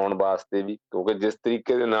ਪੈਂਠ ਬਣਾਉਣ ਵਾਸਤੇ ਵੀ। ਕਿਉਂਕਿ ਜਿਸ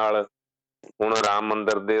ਤਰੀਕੇ ਦੇ ਨਾਲ ਹੁਣ ਰਾਮ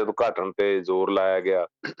ਮੰਦਿਰ ਦੇ ਉਦਘਾਟਨ ਤੇ ਜ਼ੋਰ ਲਾਇਆ ਗਿਆ,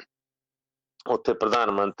 ਉੱਥੇ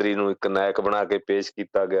ਪ੍ਰਧਾਨ ਮੰਤਰੀ ਨੂੰ ਇੱਕ ਨਾਇਕ ਬਣਾ ਕੇ ਪੇਸ਼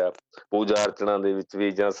ਕੀਤਾ ਗਿਆ, ਪੂਜਾ ਅਰਚਨਾ ਦੇ ਵਿੱਚ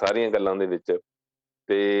ਵੀ ਜਾਂ ਸਾਰੀਆਂ ਗੱਲਾਂ ਦੇ ਵਿੱਚ।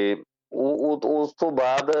 ਤੇ ਉਹ ਉਸ ਤੋਂ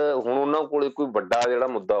ਬਾਅਦ ਹੁਣ ਉਹਨਾਂ ਕੋਲੇ ਕੋਈ ਵੱਡਾ ਜਿਹੜਾ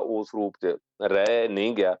ਮੁੱਦਾ ਉਸ ਰੂਪ 'ਚ ਰਹਿ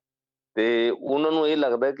ਨਹੀਂ ਗਿਆ। ਤੇ ਉਹਨਾਂ ਨੂੰ ਇਹ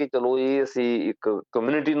ਲੱਗਦਾ ਕਿ ਚਲੋ ਇਹ ਅਸੀਂ ਇੱਕ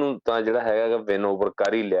ਕਮਿਊਨਿਟੀ ਨੂੰ ਤਾਂ ਜਿਹੜਾ ਹੈਗਾ ਵਿਨ ਓਵਰ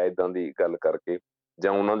ਕਰ ਹੀ ਲਿਆ ਏਦਾਂ ਦੀ ਗੱਲ ਕਰਕੇ,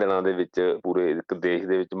 ਜਾਂ ਉਹਨਾਂ ਦਿਨਾਂ ਦੇ ਵਿੱਚ ਪੂਰੇ ਇੱਕ ਦੇਸ਼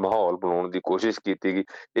ਦੇ ਵਿੱਚ ਮਾਹੌਲ ਬਣਾਉਣ ਦੀ ਕੋਸ਼ਿਸ਼ ਕੀਤੀ ਗਈ।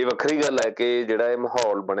 ਇਹ ਵੱਖਰੀ ਗੱਲ ਹੈ ਕਿ ਜਿਹੜਾ ਇਹ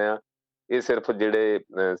ਮਾਹੌਲ ਬਣਿਆ, ਇਹ ਸਿਰਫ ਜਿਹੜੇ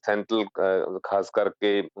ਸੈਂਟਰਲ ਖਾਸ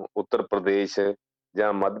ਕਰਕੇ ਉੱਤਰ ਪ੍ਰਦੇਸ਼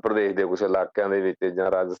ਜਾਂ ਮੱਧ ਪ੍ਰਦੇਸ਼ ਦੇ ਕੁਛ ਇਲਾਕਿਆਂ ਦੇ ਵਿੱਚ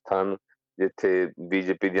ਜਾਂ ਰਾਜਸਥਾਨ, ਜਿੱਥੇ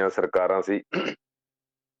ਬੀਜੇਪੀ ਦੀਆਂ ਸਰਕਾਰਾਂ ਸੀ,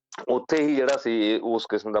 ਉੱਥੇ ਹੀ ਜਿਹੜਾ ਸੀ ਉਸ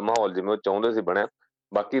ਕਿਸਮ ਦਾ ਮਾਹੌਲ ਜਿਵੇਂ ਉਹ ਚਾਹੁੰਦੇ ਸੀ ਬਣਿਆ।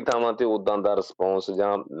 ਬਾਕੀ ਥਾਵਾਂ ਤੇ ਓਦਾਂ ਦਾ ਰਿਸਪੌਂਸ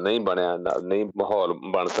ਜਾਂ ਨਹੀਂ ਬਣਿਆ, ਨਹੀਂ ਮਾਹੌਲ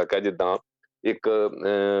ਬਣ ਸਕਿਆ ਜਿੱਦਾਂ ਇੱਕ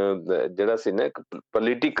ਜਿਹੜਾ ਸੀ ਨਾ ਇੱਕ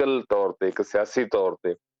ਪੋਲੀਟੀਕਲ ਤੌਰ ਤੇ, ਇੱਕ ਸਿਆਸੀ ਤੌਰ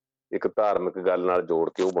ਤੇ, ਇੱਕ ਧਾਰਮਿਕ ਗੱਲ ਨਾਲ ਜੋੜ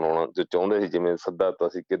ਕੇ ਉਹ ਬਣਾਉਣਾ ਜੋ ਚਾਹੁੰਦੇ ਸੀ, ਜਿਵੇਂ ਸੱਦਾ ਦਿੱਤਾ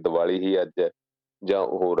ਸੀ ਕਿ ਦੀਵਾਲੀ ਹੀ ਅੱਜ ਹੈ ਜਾਂ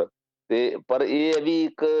ਹੋਰ। ਤੇ ਪਰ ਇਹ ਹੈ ਵੀ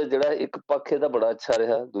ਇੱਕ ਜਿਹੜਾ ਇੱਕ ਪੱਖ ਇਹਦਾ ਬੜਾ ਅੱਛਾ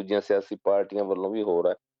ਰਿਹਾ, ਦੂਜੀਆਂ ਸਿਆਸੀ ਪਾਰਟੀਆਂ ਵੱਲੋਂ ਵੀ ਹੋਰ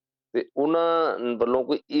ਹੈ। ਤੇ ਉਹਨਾਂ ਵੱਲੋਂ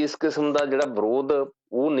ਕੋਈ ਇਸ ਕਿਸਮ ਦਾ ਜਿਹੜਾ ਵਿਰੋਧ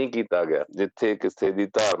ਉਹ ਨਹੀਂ ਕੀਤਾ ਗਿਆ, ਜਿੱਥੇ ਕਿਸੇ ਦੀ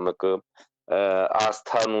ਧਾਰਮਿਕ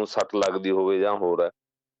ਆਸਥਾ ਨੂੰ ਸੱਟ ਲੱਗਦੀ ਹੋਵੇ ਜਾਂ ਹੋਰ ਹੈ।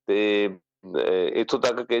 ਤੇ ਇੱਥੋਂ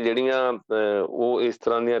ਤੱਕ ਕਿ ਜਿਹੜੀਆਂ ਉਹ ਇਸ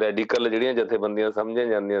ਤਰ੍ਹਾਂ ਦੀਆਂ ਰੈਡੀਕਲ ਜਿਹੜੀਆਂ ਜਥੇਬੰਦੀਆਂ ਸਮਝੀਆਂ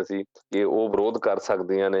ਜਾਂਦੀਆਂ ਸੀ ਕਿ ਉਹ ਵਿਰੋਧ ਕਰ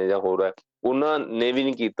ਸਕਦੀਆਂ ਨੇ ਜਾਂ ਹੋਰ ਹੈ, ਉਹਨਾਂ ਨੇ ਵੀ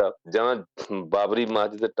ਨਹੀਂ ਕੀਤਾ। ਜਾਂ ਬਾਬਰੀ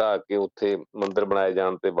ਮਸਜਿਦ ਢਾਹ ਕੇ ਉੱਥੇ ਮੰਦਿਰ ਬਣਾਏ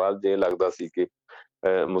ਜਾਣ ਤੇ ਬਾਅਦ ਜੇ ਲੱਗਦਾ ਸੀ ਕਿ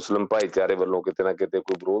ਮੁਸਲਿਮ ਭਾਈਚਾਰੇ ਵੱਲੋਂ ਕਿਤੇ ਨਾ ਕਿਤੇ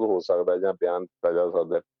ਕੋਈ ਵਿਰੋਧ ਹੋ ਸਕਦਾ ਜਾਂ ਬਿਆਨ ਦਿੱਤਾ ਜਾ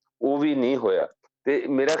ਸਕਦਾ, ਉਹ ਵੀ ਨਹੀਂ ਹੋਇਆ। ਤੇ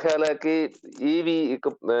ਮੇਰਾ ਖਿਆਲ ਹੈ ਕਿ ਇਹ ਵੀ ਇੱਕ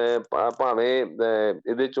ਭਾਵੇਂ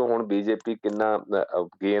ਇਹਦੇ ਚੋਂ ਹੁਣ ਬੀਜੇਪੀ ਕਿੰਨਾ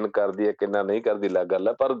ਗੇਨ ਕਰਦੀ ਹੈ ਕਿੰਨਾ ਨਹੀਂ ਕਰਦੀ ਅਲੱਗ ਗੱਲ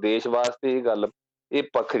ਹੈ, ਪਰ ਦੇਸ਼ ਵਾਸਤੇ ਇਹ ਗੱਲ, ਇਹ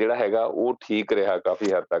ਪੱਖ ਜਿਹੜਾ ਹੈਗਾ ਉਹ ਠੀਕ ਰਿਹਾ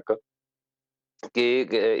ਕਾਫ਼ੀ ਹੱਦ ਤੱਕ, ਕਿ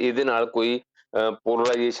ਇਹਦੇ ਨਾਲ ਕੋਈ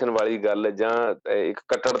ਪੋਲਰਾਈਜੇਸ਼ਨ ਵਾਲੀ ਗੱਲ ਜਾਂ ਇੱਕ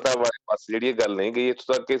ਕੱਟੜਤਾ ਵਾਲੇ ਪਾਸੇ ਜਿਹੜੀ ਇਹ ਗੱਲ ਨਹੀਂ ਗਈ।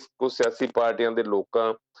 ਇੱਥੋਂ ਤੱਕ ਕਿ ਕੁਝ ਸਿਆਸੀ ਪਾਰਟੀਆਂ ਦੇ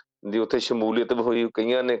ਲੋਕਾਂ ਦੀ ਉੱਥੇ ਸ਼ਮੂਲੀਅਤ ਵੀ ਹੋਈ,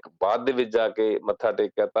 ਕਈਆਂ ਨੇ ਬਾਅਦ ਦੇ ਵਿੱਚ ਜਾ ਕੇ ਮੱਥਾ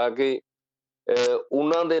ਟੇਕਿਆ ਤਾਂ ਕਿ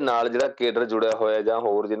ਉਹਨਾਂ ਦੇ ਨਾਲ ਜਿਹੜਾ ਕੇਡਰ ਜੁੜਿਆ ਹੋਇਆ ਜਾਂ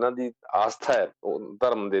ਹੋਰ ਜਿਨ੍ਹਾਂ ਦੀ ਆਸਥਾ ਹੈ ਉਹ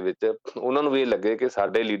ਧਰਮ ਦੇ ਵਿੱਚ, ਉਹਨਾਂ ਨੂੰ ਵੀ ਇਹ ਲੱਗੇ ਕਿ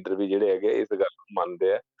ਸਾਡੇ ਲੀਡਰ ਵੀ ਜਿਹੜੇ ਹੈਗੇ ਇਸ ਗੱਲ ਨੂੰ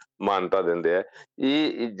ਮੰਨਦੇ ਆ, ਮਾਨਤਾ ਦਿੰਦੇ ਆ।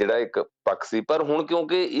 ਇਹ ਜਿਹੜਾ ਇੱਕ ਪੱਖ ਸੀ। ਪਰ ਹੁਣ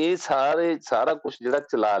ਕਿਉਂਕਿ ਇਹ ਸਾਰਾ ਕੁਛ ਜਿਹੜਾ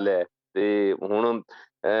ਚਲਾ ਲਿਆ ਤੇ ਹੁਣ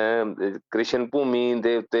ਕ੍ਰਿਸ਼ਨ ਭੂਮੀ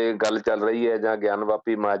ਦੇ ਉੱਤੇ ਗੱਲ ਚੱਲ ਰਹੀ ਹੈ ਜਾਂ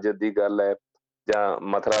ਗਿਆਨਵਾਪੀ ਮਸਜਿਦ ਦੀ ਗੱਲ ਹੈ ਜਾਂ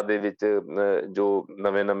ਮਥੁਰਾ ਦੇ ਵਿੱਚ ਜੋ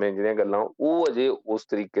ਨਵੇਂ ਜਿਹੜੀਆਂ ਗੱਲਾਂ ਉਹ ਅਜੇ ਉਸ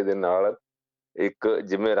ਤਰੀਕੇ ਦੇ ਨਾਲ, ਇੱਕ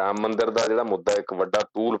ਜਿਵੇਂ ਰਾਮ ਮੰਦਿਰ ਦਾ ਜਿਹੜਾ ਮੁੱਦਾ ਇੱਕ ਵੱਡਾ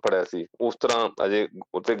ਤੂਲ ਫੜਿਆ ਸੀ, ਉਸ ਤਰ੍ਹਾਂ ਅਜੇ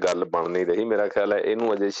ਉੱਤੇ ਗੱਲ ਬਣ ਨਹੀਂ ਰਹੀ। ਮੇਰਾ ਖਿਆਲ ਹੈ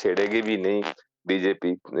ਇਹਨੂੰ ਅਜੇ ਛੇੜੇਗੀ ਵੀ ਨਹੀਂ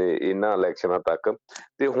ਬੀਜੇਪੀ ਇਹਨਾਂ ਇਲੈਕਸ਼ਨਾਂ ਤੱਕ।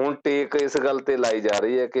 ਤੇ ਹੁਣ ਟੇਕ ਇਸ ਗੱਲ ਤੇ ਲਾਈ ਜਾ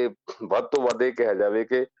ਰਹੀ ਹੈ ਕਿ ਵੱਧ ਤੋਂ ਵੱਧ ਇਹ ਕਿਹਾ ਜਾਵੇ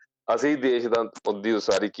ਕਿ ਅਸੀਂ ਦੇਸ਼ ਦਾ ਦੀ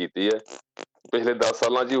ਉਸਾਰੀ ਕੀਤੀ ਹੈ, ਪਿਛਲੇ 10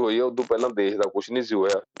 ਸਾਲਾਂ 'ਚ ਹੀ ਹੋਈ ਹੈ, ਉਦੋਂ ਪਹਿਲਾਂ ਦੇਸ਼ ਦਾ ਕੁਛ ਨਹੀਂ ਸੀ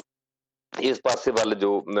ਹੋਇਆ। ਇਸ ਪਾਸੇ ਵੱਲ ਜੋ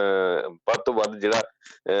ਵੱਧ ਤੋਂ ਵੱਧ ਜਿਹੜਾ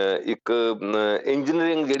ਇੱਕ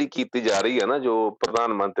ਇੰਜੀਨੀਅਰਿੰਗ ਜਿਹੜੀ ਕੀਤੀ ਜਾ ਰਹੀ ਹੈ ਨਾ, ਜੋ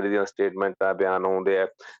ਪ੍ਰਧਾਨ ਮੰਤਰੀ ਦੀਆਂ ਸਟੇਟਮੈਂਟਾਂ ਬਿਆਨ ਆਉਂਦੇ ਆ,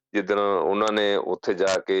 ਜਿੱਦਣ ਉਹਨਾਂ ਨੇ ਉੱਥੇ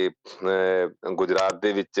ਜਾ ਕੇ ਗੁਜਰਾਤ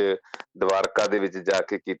ਦੇ ਵਿੱਚ ਦਵਾਰਕਾ ਦੇ ਵਿੱਚ ਜਾ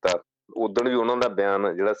ਕੇ ਕੀਤਾ, ਉਦਣ ਵੀ ਉਹਨਾਂ ਦਾ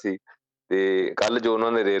ਬਿਆਨ ਜਿਹੜਾ ਸੀ। ਤੇ ਕੱਲ ਜੋ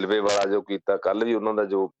ਉਹਨਾਂ ਨੇ ਰੇਲਵੇ ਵਾਲਾ ਜੋ ਕੀਤਾ, ਕੱਲ ਵੀ ਉਹਨਾਂ ਦਾ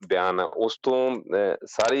ਜੋ ਬਿਆਨ ਆ, ਉਸ ਤੋਂ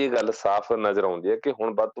ਸਾਰੀ ਇਹ ਗੱਲ ਸਾਫ਼ ਨਜ਼ਰ ਆਉਂਦੀ ਹੈ ਕਿ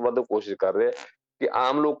ਹੁਣ ਵੱਧ ਤੋਂ ਵੱਧ ਕੋਸ਼ਿਸ਼ ਕਰ ਰਹੇ ਕਿ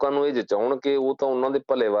ਆਮ ਲੋਕਾਂ ਨੂੰ ਇਹ ਜਚਾਉਣ ਕਿ ਉਹ ਤਾਂ ਉਹਨਾਂ ਦੇ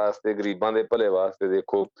ਭਲੇ ਵਾਸਤੇ, ਗਰੀਬਾਂ ਦੇ ਭਲੇ ਵਾਸਤੇ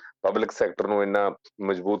ਦੇਖੋ ਪਬਲਿਕ ਸੈਕਟਰ ਨੂੰ ਇੰਨਾ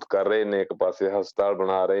ਮਜ਼ਬੂਤ ਕਰ ਰਹੇ ਨੇ, ਇੱਕ ਪਾਸੇ ਹਸਪਤਾਲ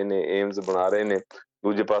ਬਣਾ ਰਹੇ ਨੇ, ਏਮਸ ਬਣਾ ਰਹੇ ਨੇ,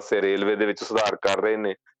 ਦੂਜੇ ਪਾਸੇ ਰੇਲਵੇ ਦੇ ਵਿੱਚ ਸੁਧਾਰ ਕਰ ਰਹੇ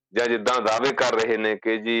ਨੇ, ਜਾਂ ਜਿੱਦਾਂ ਦਾਅਵੇ ਕਰ ਰਹੇ ਨੇ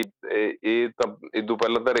ਕਿ ਜੀ ਇਹ ਤਾਂ ਇਦੋਂ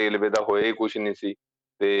ਪਹਿਲਾਂ ਤਾਂ ਰੇਲਵੇ ਦਾ ਹੋਇਆ ਹੀ ਕੁਛ ਨਹੀਂ ਸੀ,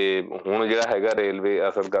 ਤੇ ਹੁਣ ਜਿਹੜਾ ਹੈਗਾ ਰੇਲਵੇ,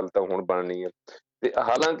 ਅਸਲ ਗੱਲ ਤਾਂ ਹੁਣ ਬਣਨੀ ਹੈ। ਤੇ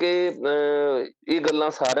ਹਾਲਾਂਕਿ ਇਹ ਗੱਲਾਂ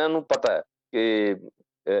ਸਾਰਿਆਂ ਨੂੰ ਪਤਾ ਹੈ ਕਿ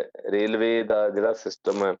ਰੇਲਵੇ ਦਾ ਜਿਹੜਾ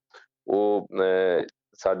ਸਿਸਟਮ ਹੈ ਉਹ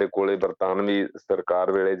ਸਾਡੇ ਕੋਲੇ ਬਰਤਾਨਵੀ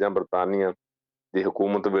ਸਰਕਾਰ ਵੇਲੇ ਜਾਂ ਬਰਤਾਨੀਆ ਦੀ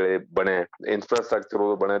ਹਕੂਮਤ ਵੇਲੇ ਬਣਿਆ, ਇੰਫਰਾਸਟਰਕਚਰ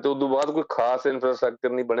ਉਦੋਂ ਬਣਿਆ, ਤੇ ਉਦੋਂ ਬਾਅਦ ਕੋਈ ਖਾਸ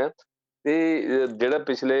ਇੰਫਰਾਸਟਰਕਚਰ ਨਹੀਂ ਬਣਿਆ। ਤੇ ਜਿਹੜਾ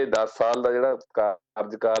ਪਿਛਲੇ 10 ਸਾਲ ਦਾ ਜਿਹੜਾ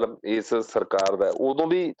ਕਾਰਜਕਾਲ ਇਸ ਸਰਕਾਰ ਦਾ, ਉਦੋਂ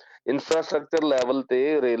ਵੀ ਇੰਫਰਾਸਟਰਕਚਰ ਲੈਵਲ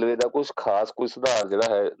ਤੇ ਰੇਲਵੇ ਦਾ ਕੁਛ ਖਾਸ ਕੋਈ ਸੁਧਾਰ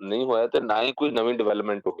ਜਿਹੜਾ ਹੈ ਨਹੀਂ ਹੋਇਆ, ਤੇ ਨਾ ਹੀ ਕੋਈ ਨਵੀਂ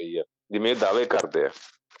ਡਿਵੈਲਪਮੈਂਟ ਹੋਈ ਹੈ ਜਿਵੇਂ ਇਹ ਦਾਅਵੇ ਕਰਦੇ ਆ।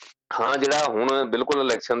 ਹਾਂ, ਜਿਹੜਾ ਹੁਣ ਬਿਲਕੁਲ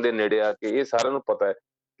ਇਲੈਕਸ਼ਨ ਦੇ ਨੇੜੇ ਆ ਕੇ ਇਹ ਸਾਰਿਆਂ ਨੂੰ ਪਤਾ ਹੈ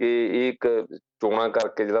ਕਿ ਇਹ ਇੱਕ ਚੋਣਾਂ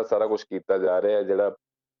ਕਰਕੇ ਜਿਹੜਾ ਸਾਰਾ ਕੁਛ ਕੀਤਾ ਜਾ ਰਿਹਾ, ਜਿਹੜਾ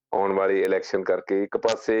ਆਉਣ ਵਾਲੀ ਇਲੈਕਸ਼ਨ ਕਰਕੇ। ਇੱਕ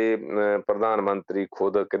ਪਾਸੇ ਪ੍ਰਧਾਨ ਮੰਤਰੀ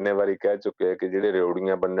ਖੁਦ ਕਿੰਨੇ ਵਾਰੀ ਕਹਿ ਚੁੱਕੇ ਆ ਕਿ ਜਿਹੜੇ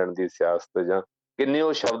ਰਿਓੜੀਆਂ ਵੰਡਣ ਦੀ ਸਿਆਸਤ, ਜਾਂ ਕਿੰਨੇ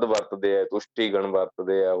ਉਹ ਸ਼ਬਦ ਵਰਤਦੇ ਆ, ਤੁਸ਼ਟੀਗਣ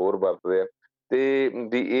ਵਰਤਦੇ ਆ, ਹੋਰ ਵਰਤਦੇ ਆ, ਤੇ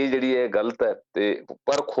ਵੀ ਇਹ ਜਿਹੜੀ ਹੈ ਗਲਤ ਹੈ। ਤੇ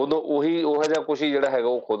ਪਰ ਖੁਦ ਉਹੀ ਉਹੋ ਜਿਹਾ ਕੁਛ ਹੀ ਜਿਹੜਾ ਹੈਗਾ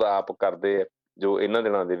ਉਹ ਖੁਦ ਆਪ ਕਰਦੇ ਆ ਜੋ ਇਹਨਾਂ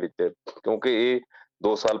ਦਿਨਾਂ ਦੇ ਵਿੱਚ, ਕਿਉਂਕਿ ਇਹ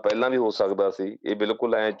 2 ਸਾਲ ਪਹਿਲਾਂ ਵੀ ਹੋ ਸਕਦਾ ਸੀ। ਇਹ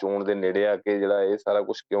ਬਿਲਕੁਲ ਐ ਚੋਣ ਦੇ ਨੇੜੇ ਆ ਕੇ ਜਿਹੜਾ ਇਹ ਸਾਰਾ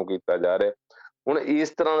ਕੁਛ ਕਿਉਂ ਕੀਤਾ ਜਾ ਰਿਹਾ। ਹੁਣ ਇਸ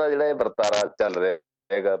ਤਰ੍ਹਾਂ ਦਾ ਜਿਹੜਾ ਇਹ ਵਰਤਾਰਾ ਚੱਲ ਰਿਹਾ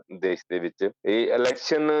ਹੈਗਾ ਦੇਸ਼ ਦੇ ਵਿੱਚ, ਇਹ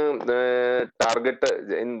ਇਲੈਕਸ਼ਨ ਟਾਰਗੇਟ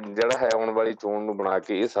ਜਿਹੜਾ ਹੈ ਆਉਣ ਵਾਲੀ ਚੋਣ ਨੂੰ ਬਣਾ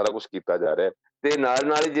ਕੇ ਇਹ ਸਾਰਾ ਕੁਛ ਕੀਤਾ ਜਾ ਰਿਹਾ। ਤੇ ਨਾਲ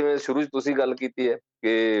ਨਾਲ ਹੀ ਜਿਵੇਂ ਸ਼ੁਰੂ 'ਚ ਤੁਸੀਂ ਗੱਲ ਕੀਤੀ ਹੈ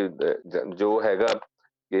ਕਿ ਜੋ ਹੈਗਾ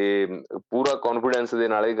ਕਿ ਪੂਰਾ ਕੌਨਫੀਡੈਂਸ ਦੇ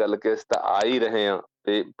ਨਾਲ ਇਹ ਗੱਲ ਕਿ ਅਸੀਂ ਤਾਂ ਆ ਹੀ ਰਹੇ ਹਾਂ,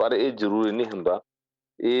 ਤੇ ਪਰ ਇਹ ਜ਼ਰੂਰੀ ਨਹੀਂ ਹੁੰਦਾ।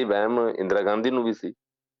 ਇਹ ਵਹਿਮ ਇੰਦਰਾ ਗਾਂਧੀ ਨੂੰ ਵੀ ਸੀ,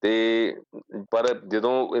 ਤੇ ਪਰ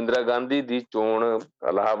ਜਦੋਂ ਇੰਦਰਾ ਗਾਂਧੀ ਦੀ ਚੋਣ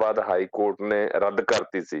ਇਲਾਹਾਬਾਦ ਹਾਈ ਕੋਰਟ ਨੇ ਰੱਦ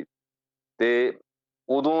ਕਰਤੀ ਸੀ, ਤੇ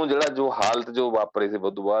ਉਦੋਂ ਜਿਹੜਾ ਜੋ ਹਾਲਤ ਜੋ ਵਾਪਰੀ ਸੀ,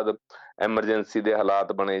 ਉਸ ਤੋਂ ਬਾਅਦ ਐਮਰਜੈਂਸੀ ਦੇ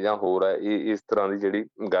ਹਾਲਾਤ ਬਣੇ ਜਾਂ ਹੋਰ ਹੈ, ਇਹ ਇਸ ਤਰ੍ਹਾਂ ਦੀ ਜਿਹੜੀ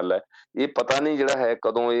ਗੱਲ ਹੈ, ਇਹ ਪਤਾ ਨਹੀਂ ਜਿਹੜਾ ਹੈ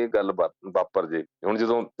ਕਦੋਂ ਇਹ ਗੱਲ ਵਾਪਰ ਜੇ। ਹੁਣ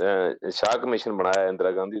ਜਦੋਂ ਸ਼ਾਹ ਕਮਿਸ਼ਨ ਬਣਾਇਆ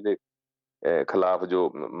ਇੰਦਰਾ ਗਾਂਧੀ ਦੇ ਖਿਲਾਫ,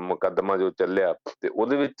 ਜੋ ਮੁਕੱਦਮਾ ਜੋ ਚੱਲਿਆ, ਤੇ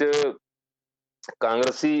ਉਹਦੇ ਵਿੱਚ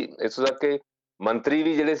ਕਾਂਗਰਸੀ ਇੱਥੋਂ ਤੱਕ ਕਿ ਮੰਤਰੀ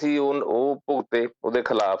ਵੀ ਜਿਹੜੇ ਸੀ ਉਹ ਭੁਗਤੇ ਉਹਦੇ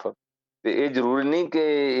ਖਿਲਾਫ। ਤੇ ਇਹ ਜ਼ਰੂਰੀ ਨਹੀਂ ਕਿ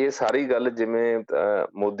ਇਹ ਸਾਰੀ ਗੱਲ ਜਿਵੇਂ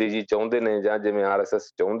ਮੋਦੀ ਜੀ ਚਾਹੁੰਦੇ ਨੇ ਜਾਂ ਜਿਵੇਂ RSS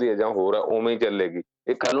ਚਾਹੁੰਦੀ ਹੈ ਜਾਂ ਹੋਰ ਆ ਉਵੇਂ ਹੀ ਚੱਲੇਗੀ।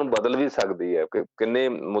 ਇਹ ਕੱਲ ਨੂੰ ਬਦਲ ਵੀ ਸਕਦੀ ਹੈ ਕਿ ਕਿੰਨੇ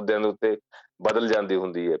ਮੁੱਦਿਆਂ ਦੇ ਉੱਤੇ ਬਦਲ ਜਾਂਦੀ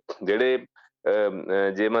ਹੁੰਦੀ ਹੈ। ਜਿਹੜੇ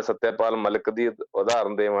ਜੇ ਮੈਂ ਸੱਤਿਆਪਾਲ ਮਲਿਕ ਦੀ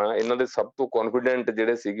ਉਦਾਹਰਨ ਦੇਵਾਂ, ਇਹਨਾਂ ਦੇ ਸਭ ਤੋਂ ਕੌਨਫੀਡੈਂਟ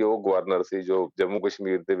ਜਿਹੜੇ ਸੀਗੇ ਉਹ ਗਵਰਨਰ ਸੀ, ਜੋ ਜੰਮੂ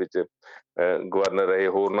ਕਸ਼ਮੀਰ ਦੇ ਵਿੱਚ ਗਵਰਨਰ ਰਹੇ,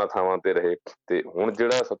 ਹੋਰਨਾਂ ਥਾਵਾਂ ਤੇ ਰਹੇ। ਤੇ ਹੁਣ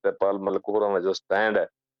ਜਿਹੜਾ ਸੱਤਿਆਪਾਲ ਮਲਿਕ ਹੋਰਾਂ ਦਾ ਜੋ ਸਟੈਂਡ ਹੈ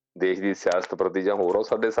ਦੇਸ਼ ਦੀ ਸਿਆਸਤ ਪ੍ਰਤੀ ਜਾਂ ਹੋਰ, ਉਹ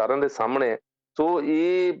ਸਾਡੇ ਸਾਰਿਆਂ ਦੇ ਸਾਹਮਣੇ ਹੈ। ਸੋ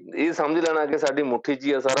ਇਹ ਸਮਝ ਲੈਣਾ ਕਿ ਸਾਡੀ ਮੁੱਠੀ 'ਚ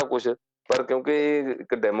ਹੀ ਆ ਸਾਰਾ ਕੁਛ। ਪਰ ਕਿਉਂਕਿ ਇਹ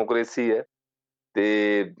ਇੱਕ ਡੈਮੋਕ੍ਰੇਸੀ ਹੈ, ਤੇ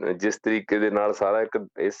ਜਿਸ ਤਰੀਕੇ ਦੇ ਨਾਲ ਸਾਰਾ ਇੱਕ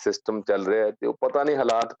ਇਹ ਸਿਸਟਮ ਚੱਲ ਰਿਹਾ ਹੈ, ਤੇ ਉਹ ਪਤਾ ਨਹੀਂ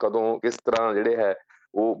ਹਾਲਾਤ ਕਦੋਂ ਕਿਸ ਤਰ੍ਹਾਂ ਜਿਹੜੇ ਹੈ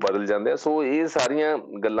ਉਹ ਬਦਲ ਜਾਂਦੇ ਆ। ਸੋ ਇਹ ਸਾਰੀਆਂ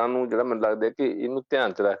ਗੱਲਾਂ ਨੂੰ ਜਿਹੜਾ ਮੈਨੂੰ ਲੱਗਦਾ ਕਿ ਇਹਨੂੰ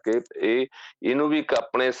ਧਿਆਨ 'ਚ ਰੱਖ ਕੇ ਇਹਨੂੰ ਵੀ ਇੱਕ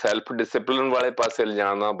ਆਪਣੇ ਸੈਲਫ ਡਿਸਿਪਲਿਨ ਵਾਲੇ ਪਾਸੇ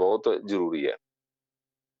ਲਿਜਾਣਾ ਬਹੁਤ ਜ਼ਰੂਰੀ ਹੈ।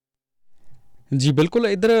 ਜੀ ਬਿਲਕੁਲ।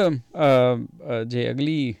 ਇੱਧਰ ਜੇ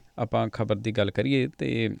ਅਗਲੀ ਆਪਾਂ ਖਬਰ ਦੀ ਗੱਲ ਕਰੀਏ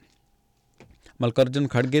ਤੇ ਮਲਕਾਰਜੁਨ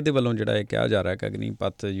ਖੜਗੇ ਦੇ ਵੱਲੋਂ ਜਿਹੜਾ ਇਹ ਕਿਹਾ ਜਾ ਰਿਹਾ ਕਿ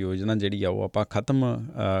ਅਗਨੀਪਥ ਯੋਜਨਾ ਜਿਹੜੀ ਆ ਉਹ ਆਪਾਂ ਖਤਮ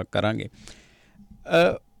ਕਰਾਂਗੇ।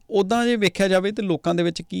 ਉੱਦਾਂ ਜੇ ਵੇਖਿਆ ਜਾਵੇ ਤਾਂ ਲੋਕਾਂ ਦੇ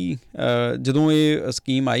ਵਿੱਚ ਕੀ, ਜਦੋਂ ਇਹ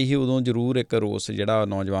ਸਕੀਮ ਆਈ ਸੀ ਉਦੋਂ ਜ਼ਰੂਰ ਇੱਕ ਰੋਸ ਜਿਹੜਾ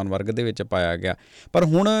ਨੌਜਵਾਨ ਵਰਗ ਦੇ ਵਿੱਚ ਪਾਇਆ ਗਿਆ, ਪਰ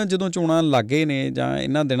ਹੁਣ ਜਦੋਂ ਚੋਣਾਂ ਲਾਗੇ ਨੇ ਜਾਂ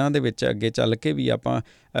ਇਹਨਾਂ ਦਿਨਾਂ ਦੇ ਵਿੱਚ ਅੱਗੇ ਚੱਲ ਕੇ ਵੀ ਆਪਾਂ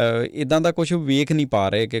ਇੱਦਾਂ ਦਾ ਕੁਛ ਵੇਖ ਨਹੀਂ ਪਾ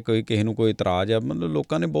ਰਹੇ ਕਿ ਕੋਈ ਕਿਸੇ ਨੂੰ ਕੋਈ ਇਤਰਾਜ਼ ਆ। ਮਤਲਬ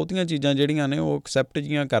ਲੋਕਾਂ ਨੇ ਬਹੁਤੀਆਂ ਚੀਜ਼ਾਂ ਜਿਹੜੀਆਂ ਨੇ ਉਹ ਐਕਸੈਪਟ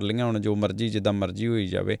ਜੀਆਂ ਕਰ ਲਈਆਂ। ਹੁਣ ਜੋ ਮਰਜ਼ੀ ਜਿੱਦਾਂ ਮਰਜ਼ੀ ਹੋਈ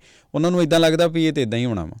ਜਾਵੇ, ਉਹਨਾਂ ਨੂੰ ਇੱਦਾਂ ਲੱਗਦਾ ਵੀ ਇਹ ਤਾਂ ਇੱਦਾਂ ਹੀ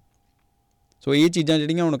ਹੋਣਾ ਵਾ। ਸੋ ਇਹ ਚੀਜ਼ਾਂ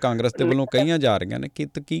ਜਿਹੜੀਆਂ ਹੁਣ ਕਾਂਗਰਸ ਦੇ ਵੱਲੋਂ ਕਹੀਆਂ ਜਾ ਰਹੀਆਂ ਨੇ,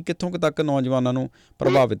 ਕਿੱਥੋਂ ਕੁ ਤੱਕ ਨੌਜਵਾਨਾਂ ਨੂੰ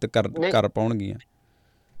ਪ੍ਰਭਾਵਿਤ ਕਰ ਪਾਉਣਗੀਆਂ?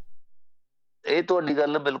 ਇਹ ਤੁਹਾਡੀ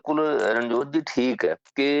ਗੱਲ ਬਿਲਕੁਲ ਰਣਜੋਤ ਜੀ ਠੀਕ ਹੈ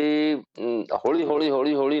ਕਿ ਹੌਲੀ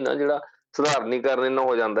ਹੌਲੀ ਨਾ ਜਿਹੜਾ ਸੁਧਾਰਨੀਕਰਨ ਇਹਨਾਂ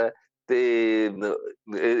ਹੋ ਜਾਂਦਾ ਹੈ। ਤੇ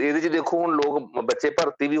ਇਹਦੇ 'ਚ ਦੇਖੋ ਹੁਣ ਲੋਕ ਬੱਚੇ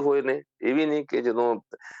ਭਰਤੀ ਵੀ ਹੋਏ ਨੇ। ਇਹ ਵੀ ਨਹੀਂ ਕਿ ਜਦੋਂ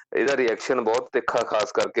ਇਹਦਾ ਰਿਐਕਸ਼ਨ ਬਹੁਤ ਤਿੱਖਾ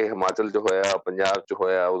ਖਾਸ ਕਰਕੇ ਹਿਮਾਚਲ 'ਚ ਹੋਇਆ, ਪੰਜਾਬ 'ਚ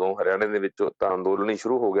ਹੋਇਆ, ਉਦੋਂ ਹਰਿਆਣੇ ਦੇ ਵਿੱਚ ਤਾਂ ਅੰਦੋਲਨ ਹੀ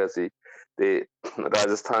ਸ਼ੁਰੂ ਹੋ ਗਿਆ ਸੀ, ਤੇ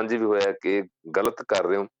ਰਾਜਸਥਾਨ 'ਚ ਵੀ ਹੋਇਆ ਕਿ ਗਲਤ ਕਰ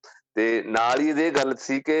ਰਹੇ ਹੋ। ਤੇ ਨਾਲ ਹੀ ਇਹ ਗੱਲ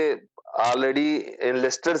ਸੀ ਕਿ ਆਲਰੇਡੀ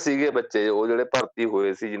ਇਨਲਿਸਟਡ ਸੀਗੇ ਬੱਚੇ, ਉਹ ਜਿਹੜੇ ਭਰਤੀ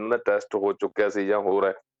ਹੋਏ ਸੀ, ਜਿਨ੍ਹਾਂ ਦਾ ਟੈਸਟ ਹੋ ਚੁੱਕਿਆ ਸੀ ਜਾਂ ਹੋਰ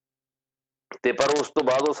ਹੈ, ਤੇ ਪਰ ਉਸ ਤੋਂ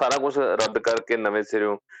ਬਾਅਦ ਉਹ ਸਾਰਾ ਕੁਛ ਰੱਦ ਕਰਕੇ ਨਵੇਂ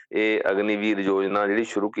ਸਿਰਿਓਂ ਇਹ ਅਗਨੀਵੀਰ ਯੋਜਨਾ ਜਿਹੜੀ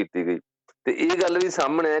ਸ਼ੁਰੂ ਕੀਤੀ ਗਈ। ਤੇ ਇਹ ਗੱਲ ਵੀ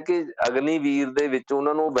ਸਾਹਮਣੇ ਹੈ ਕਿ ਅਗਨੀਵੀਰ ਦੇ ਵਿੱਚ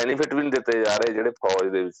ਉਹਨਾਂ ਨੂੰ ਬੈਨੀਫਿਟ ਵੀ ਨਹੀਂ ਦਿੱਤੇ ਜਾ ਰਹੇ ਜਿਹੜੇ ਫੌਜ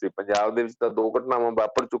ਦੇ ਵਿੱਚ ਸੀ। ਪੰਜਾਬ ਦੇ ਵਿੱਚ ਤਾਂ 2 ਘਟਨਾਵਾਂ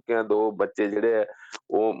ਵਾਪਰ ਚੁੱਕੀਆਂ, 2 ਬੱਚੇ ਜਿਹੜੇ ਹੈ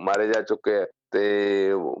ਉਹ ਮਾਰੇ ਜਾ ਚੁੱਕੇ ਹੈ,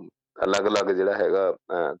 ਤੇ ਅਲੱਗ-ਅਲੱਗ ਜਿਹੜਾ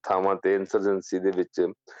ਹੈਗਾ ਥਾਵਾਂ ਤੇ ਇੰਸਰਜੈਂਸੀ ਦੇ ਵਿੱਚ।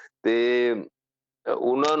 ਤੇ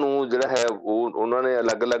ਉਹਨਾਂ ਨੂੰ ਜਿਹੜਾ ਹੈ ਉਹਨਾਂ ਨੇ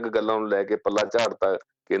ਅਲੱਗ-ਅਲੱਗ ਗੱਲਾਂ ਨੂੰ ਲੈ ਕੇ ਪੱਲਾ ਝਾੜਤਾ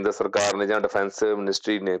ਕੇਂਦਰ ਸਰਕਾਰ ਨੇ ਜਾਂ ਡਿਫੈਂਸ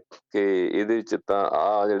ਮਿਨਿਸਟਰੀ ਨੇ ਕਿ ਇਹਦੇ ਵਿੱਚ ਤਾਂ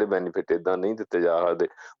ਆਹ ਜਿਹੜੇ ਬੈਨੀਫਿਟ ਏਦਾਂ ਨਹੀਂ ਦਿੱਤੇ ਜਾ ਸਕਦੇ।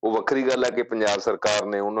 ਉਹ ਵੱਖਰੀ ਗੱਲ ਹੈ ਕਿ ਪੰਜਾਬ ਸਰਕਾਰ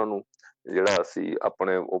ਨੇ ਉਹਨਾਂ ਨੂੰ ਜਿਹੜਾ ਅਸੀਂ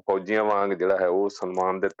ਆਪਣੇ ਉਹ ਫੌਜੀਆਂ ਵਾਂਗ ਜਿਹੜਾ ਹੈ ਉਹ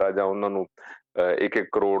ਸਨਮਾਨ ਦਿੱਤਾ ਜਾਂ ਉਹਨਾਂ ਨੂੰ 1-1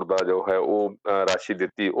 ਕਰੋੜ ਦਾ ਜੋ ਹੈ ਉਹ ਰਾਸ਼ੀ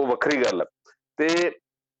ਦਿੱਤੀ, ਉਹ ਵੱਖਰੀ ਗੱਲ ਹੈ। ਤੇ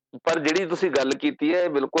ਪਰ ਜਿਹੜੀ ਤੁਸੀਂ ਗੱਲ ਕੀਤੀ ਹੈ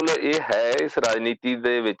ਬਿਲਕੁਲ ਇਹ ਹੈ ਇਸ ਰਾਜਨੀਤੀ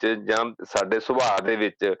ਦੇ ਵਿੱਚ ਜਾਂ ਸਾਡੇ ਸੁਭਾਅ ਦੇ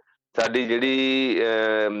ਵਿੱਚ ਸਾਡੀ ਜਿਹੜੀ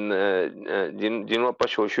ਜਿਹਨੂੰ ਆਪਾਂ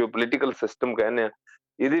ਸੋਸ਼ੀਓ ਪੋਲੀਟੀਕਲ ਸਿਸਟਮ ਕਹਿੰਦੇ ਹਾਂ,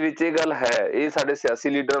 ਇਹਦੇ ਵਿੱਚ ਇਹ ਗੱਲ ਹੈ। ਇਹ ਸਾਡੇ ਸਿਆਸੀ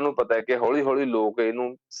ਲੀਡਰਾਂ ਨੂੰ ਪਤਾ ਹੈ ਕਿ ਹੌਲੀ ਹੌਲੀ ਲੋਕ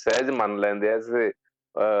ਇਹਨੂੰ ਸਹਿਜ ਮੰਨ ਲੈਂਦੇ ਆ,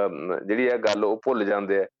 ਜਿਹੜੀ ਇਹ ਗੱਲ ਉਹ ਭੁੱਲ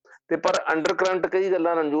ਜਾਂਦੇ ਆ। ਤੇ ਪਰ ਅੰਡਰ ਕਰੰਟ ਕਈ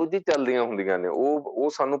ਗੱਲਾਂ ਰਣਜੋਤ ਜੀ ਚੱਲਦੀਆਂ ਹੁੰਦੀਆਂ ਨੇ, ਉਹ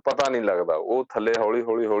ਸਾਨੂੰ ਪਤਾ ਨਹੀਂ ਲੱਗਦਾ, ਉਹ ਥੱਲੇ ਹੌਲੀ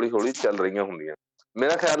ਹੌਲੀ ਹੌਲੀ ਹੌਲੀ ਚੱਲ ਰਹੀਆਂ ਹੁੰਦੀਆਂ।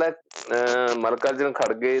 ਮੇਰਾ ਖਿਆਲ ਹੈ ਮੱਲਿਕਾਰਜੁਨ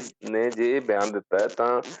ਖੜਗੇ ਨੇ ਜੇ ਇਹ ਬਿਆਨ ਦਿੱਤਾ ਹੈ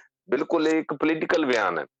ਤਾਂ ਬਿਲਕੁਲ ਇਹ ਇੱਕ ਪੋਲੀਟੀਕਲ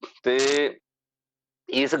ਬਿਆਨ ਹੈ ਤੇ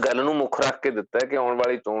ਇਸ ਗੱਲ ਨੂੰ ਮੁੱਖ ਰੱਖ ਕੇ ਦਿੱਤਾ ਹੈ ਕਿ ਆਉਣ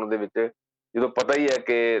ਵਾਲੀ ਚੋਣ ਦੇ ਵਿੱਚ ਜਦੋਂ ਪਤਾ ਹੀ ਹੈ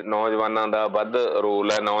ਕਿ ਨੌਜਵਾਨਾਂ ਦਾ ਵੱਧ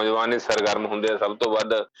ਰੋਲ ਹੈ, ਨੌਜਵਾਨ ਹੀ ਸਰਗਰਮ ਹੁੰਦੇ ਆ ਸਭ ਤੋਂ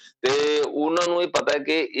ਵੱਧ, ਤੇ ਉਹਨਾਂ ਨੂੰ ਇਹ ਪਤਾ ਹੈ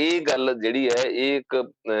ਕਿ ਇਹ ਗੱਲ ਜਿਹੜੀ ਹੈ ਇਹ ਇੱਕ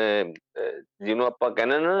ਜਿਹਨੂੰ ਆਪਾਂ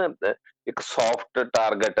ਕਹਿੰਦੇ ਨਾ ਇੱਕ ਸੌਫਟ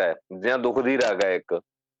ਟਾਰਗੇਟ ਹੈ ਜਾਂ ਦੁੱਖ ਦੀ ਰਾਗ ਹੈ ਇੱਕ,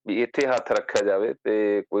 ਵੀ ਇੱਥੇ ਹੱਥ ਰੱਖਿਆ ਜਾਵੇ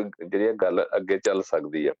ਤੇ ਕੋਈ ਜਿਹੜੀ ਗੱਲ ਅੱਗੇ ਚੱਲ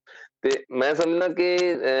ਸਕਦੀ ਆ। ਤੇ ਮੈਂ ਸਮਝਦਾ ਕਿ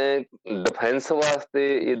ਡਿਫੈਂਸ ਵਾਸਤੇ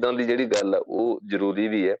ਏਦਾਂ ਦੀ ਜਿਹੜੀ ਗੱਲ ਆ ਉਹ ਜ਼ਰੂਰੀ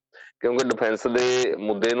ਵੀ ਹੈ, ਕਿਉਂਕਿ ਡਿਫੈਂਸ ਦੇ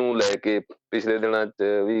ਮੁੱਦੇ ਨੂੰ ਲੈ ਕੇ ਪਿਛਲੇ ਦਿਨਾਂ 'ਚ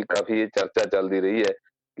ਵੀ ਕਾਫੀ ਇਹ ਚਰਚਾ ਚੱਲਦੀ ਰਹੀ ਹੈ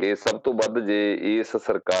ਕਿ ਸਭ ਤੋਂ ਵੱਧ ਜੇ ਇਸ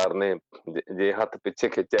ਸਰਕਾਰ ਨੇ ਜੇ ਹੱਥ ਪਿੱਛੇ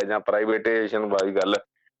ਖਿੱਚਿਆ ਜਾਂ ਪ੍ਰਾਈਵੇਟਾਈਜੇਸ਼ਨ ਵਾਲੀ ਗੱਲ,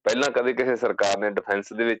 ਪਹਿਲਾਂ ਕਦੇ ਕਿਸੇ ਸਰਕਾਰ ਨੇ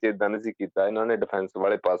ਡਿਫੈਂਸ ਦੇ ਵਿੱਚ ਏਦਾਂ ਨਹੀਂ ਸੀ ਕੀਤਾ, ਇਹਨਾਂ ਨੇ ਡਿਫੈਂਸ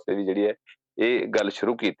ਵਾਲੇ ਪਾਸੇ ਵੀ ਜਿਹੜੀ ਹੈ ਇਹ ਗੱਲ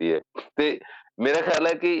ਸ਼ੁਰੂ ਕੀਤੀ ਹੈ। ਤੇ ਮੇਰਾ ਖਿਆਲ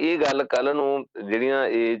ਹੈ ਕਿ ਇਹ ਗੱਲ ਕੱਲ ਨੂੰ ਜਿਹੜੀਆਂ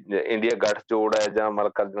ਇਹ ਇੰਡੀਆ ਗੱਠਜੋੜ ਹੈ ਜਾਂ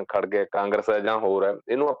ਮੱਲਿਕਾਰਜੁਨ ਖੜਗੇ ਕਾਂਗਰਸ ਹੈ ਜਾਂ ਹੋਰ ਹੈ,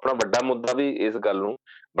 ਇਹਨੂੰ ਆਪਣਾ ਵੱਡਾ ਮੁੱਦਾ ਵੀ ਇਸ ਗੱਲ ਨੂੰ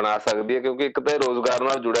ਬਣਾ ਸਕਦੀ ਹੈ, ਕਿਉਂਕਿ ਇੱਕ ਤਾਂ ਇਹ ਰੋਜ਼ਗਾਰ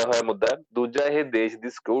ਨਾਲ ਜੁੜਿਆ ਹੋਇਆ ਮੁੱਦਾ ਹੈ, ਦੂਜਾ ਇਹ ਦੇਸ਼ ਦੀ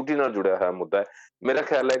ਸਿਕਿਉਰਿਟੀ ਨਾਲ ਜੁੜਿਆ ਹੋਇਆ ਮੁੱਦਾ ਹੈ। ਮੇਰਾ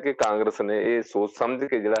ਖਿਆਲ ਹੈ ਕਿ ਕਾਂਗਰਸ ਨੇ ਇਹ ਸੋਚ ਸਮਝ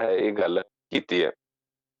ਕੇ ਜਿਹੜਾ ਹੈ ਇਹ ਗੱਲ ਕੀਤੀ ਹੈ।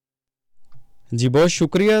 ਜੀ ਬਹੁਤ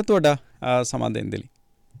ਸ਼ੁਕਰੀਆ ਤੁਹਾਡਾ ਸਮਾਂ ਦੇਣ ਦੇ ਲਈ।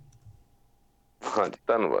 ਹਾਂਜੀ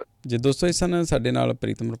ਧੰਨਵਾਦ ਜੀ ਦੋਸਤੋ, ਇਸ ਸਨ ਸਾਡੇ ਨਾਲ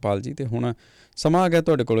ਪ੍ਰੀਤਮ ਰੁਪਾਲ ਜੀ। ਤੇ ਹੁਣ ਸਮਾਂ ਆ ਗਿਆ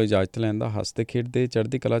ਤੁਹਾਡੇ ਕੋਲੋਂ ਇਜਾਜ਼ਤ ਲੈਣ ਦਾ। ਹੱਸਦੇ ਖੇਡਦੇ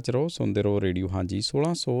ਚੜ੍ਹਦੀ ਕਲਾ 'ਚ ਰਹੋ, ਸੁਣਦੇ ਰਹੋ ਰੇਡੀਓ ਹਾਂਜੀ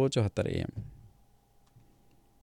 1674 AM।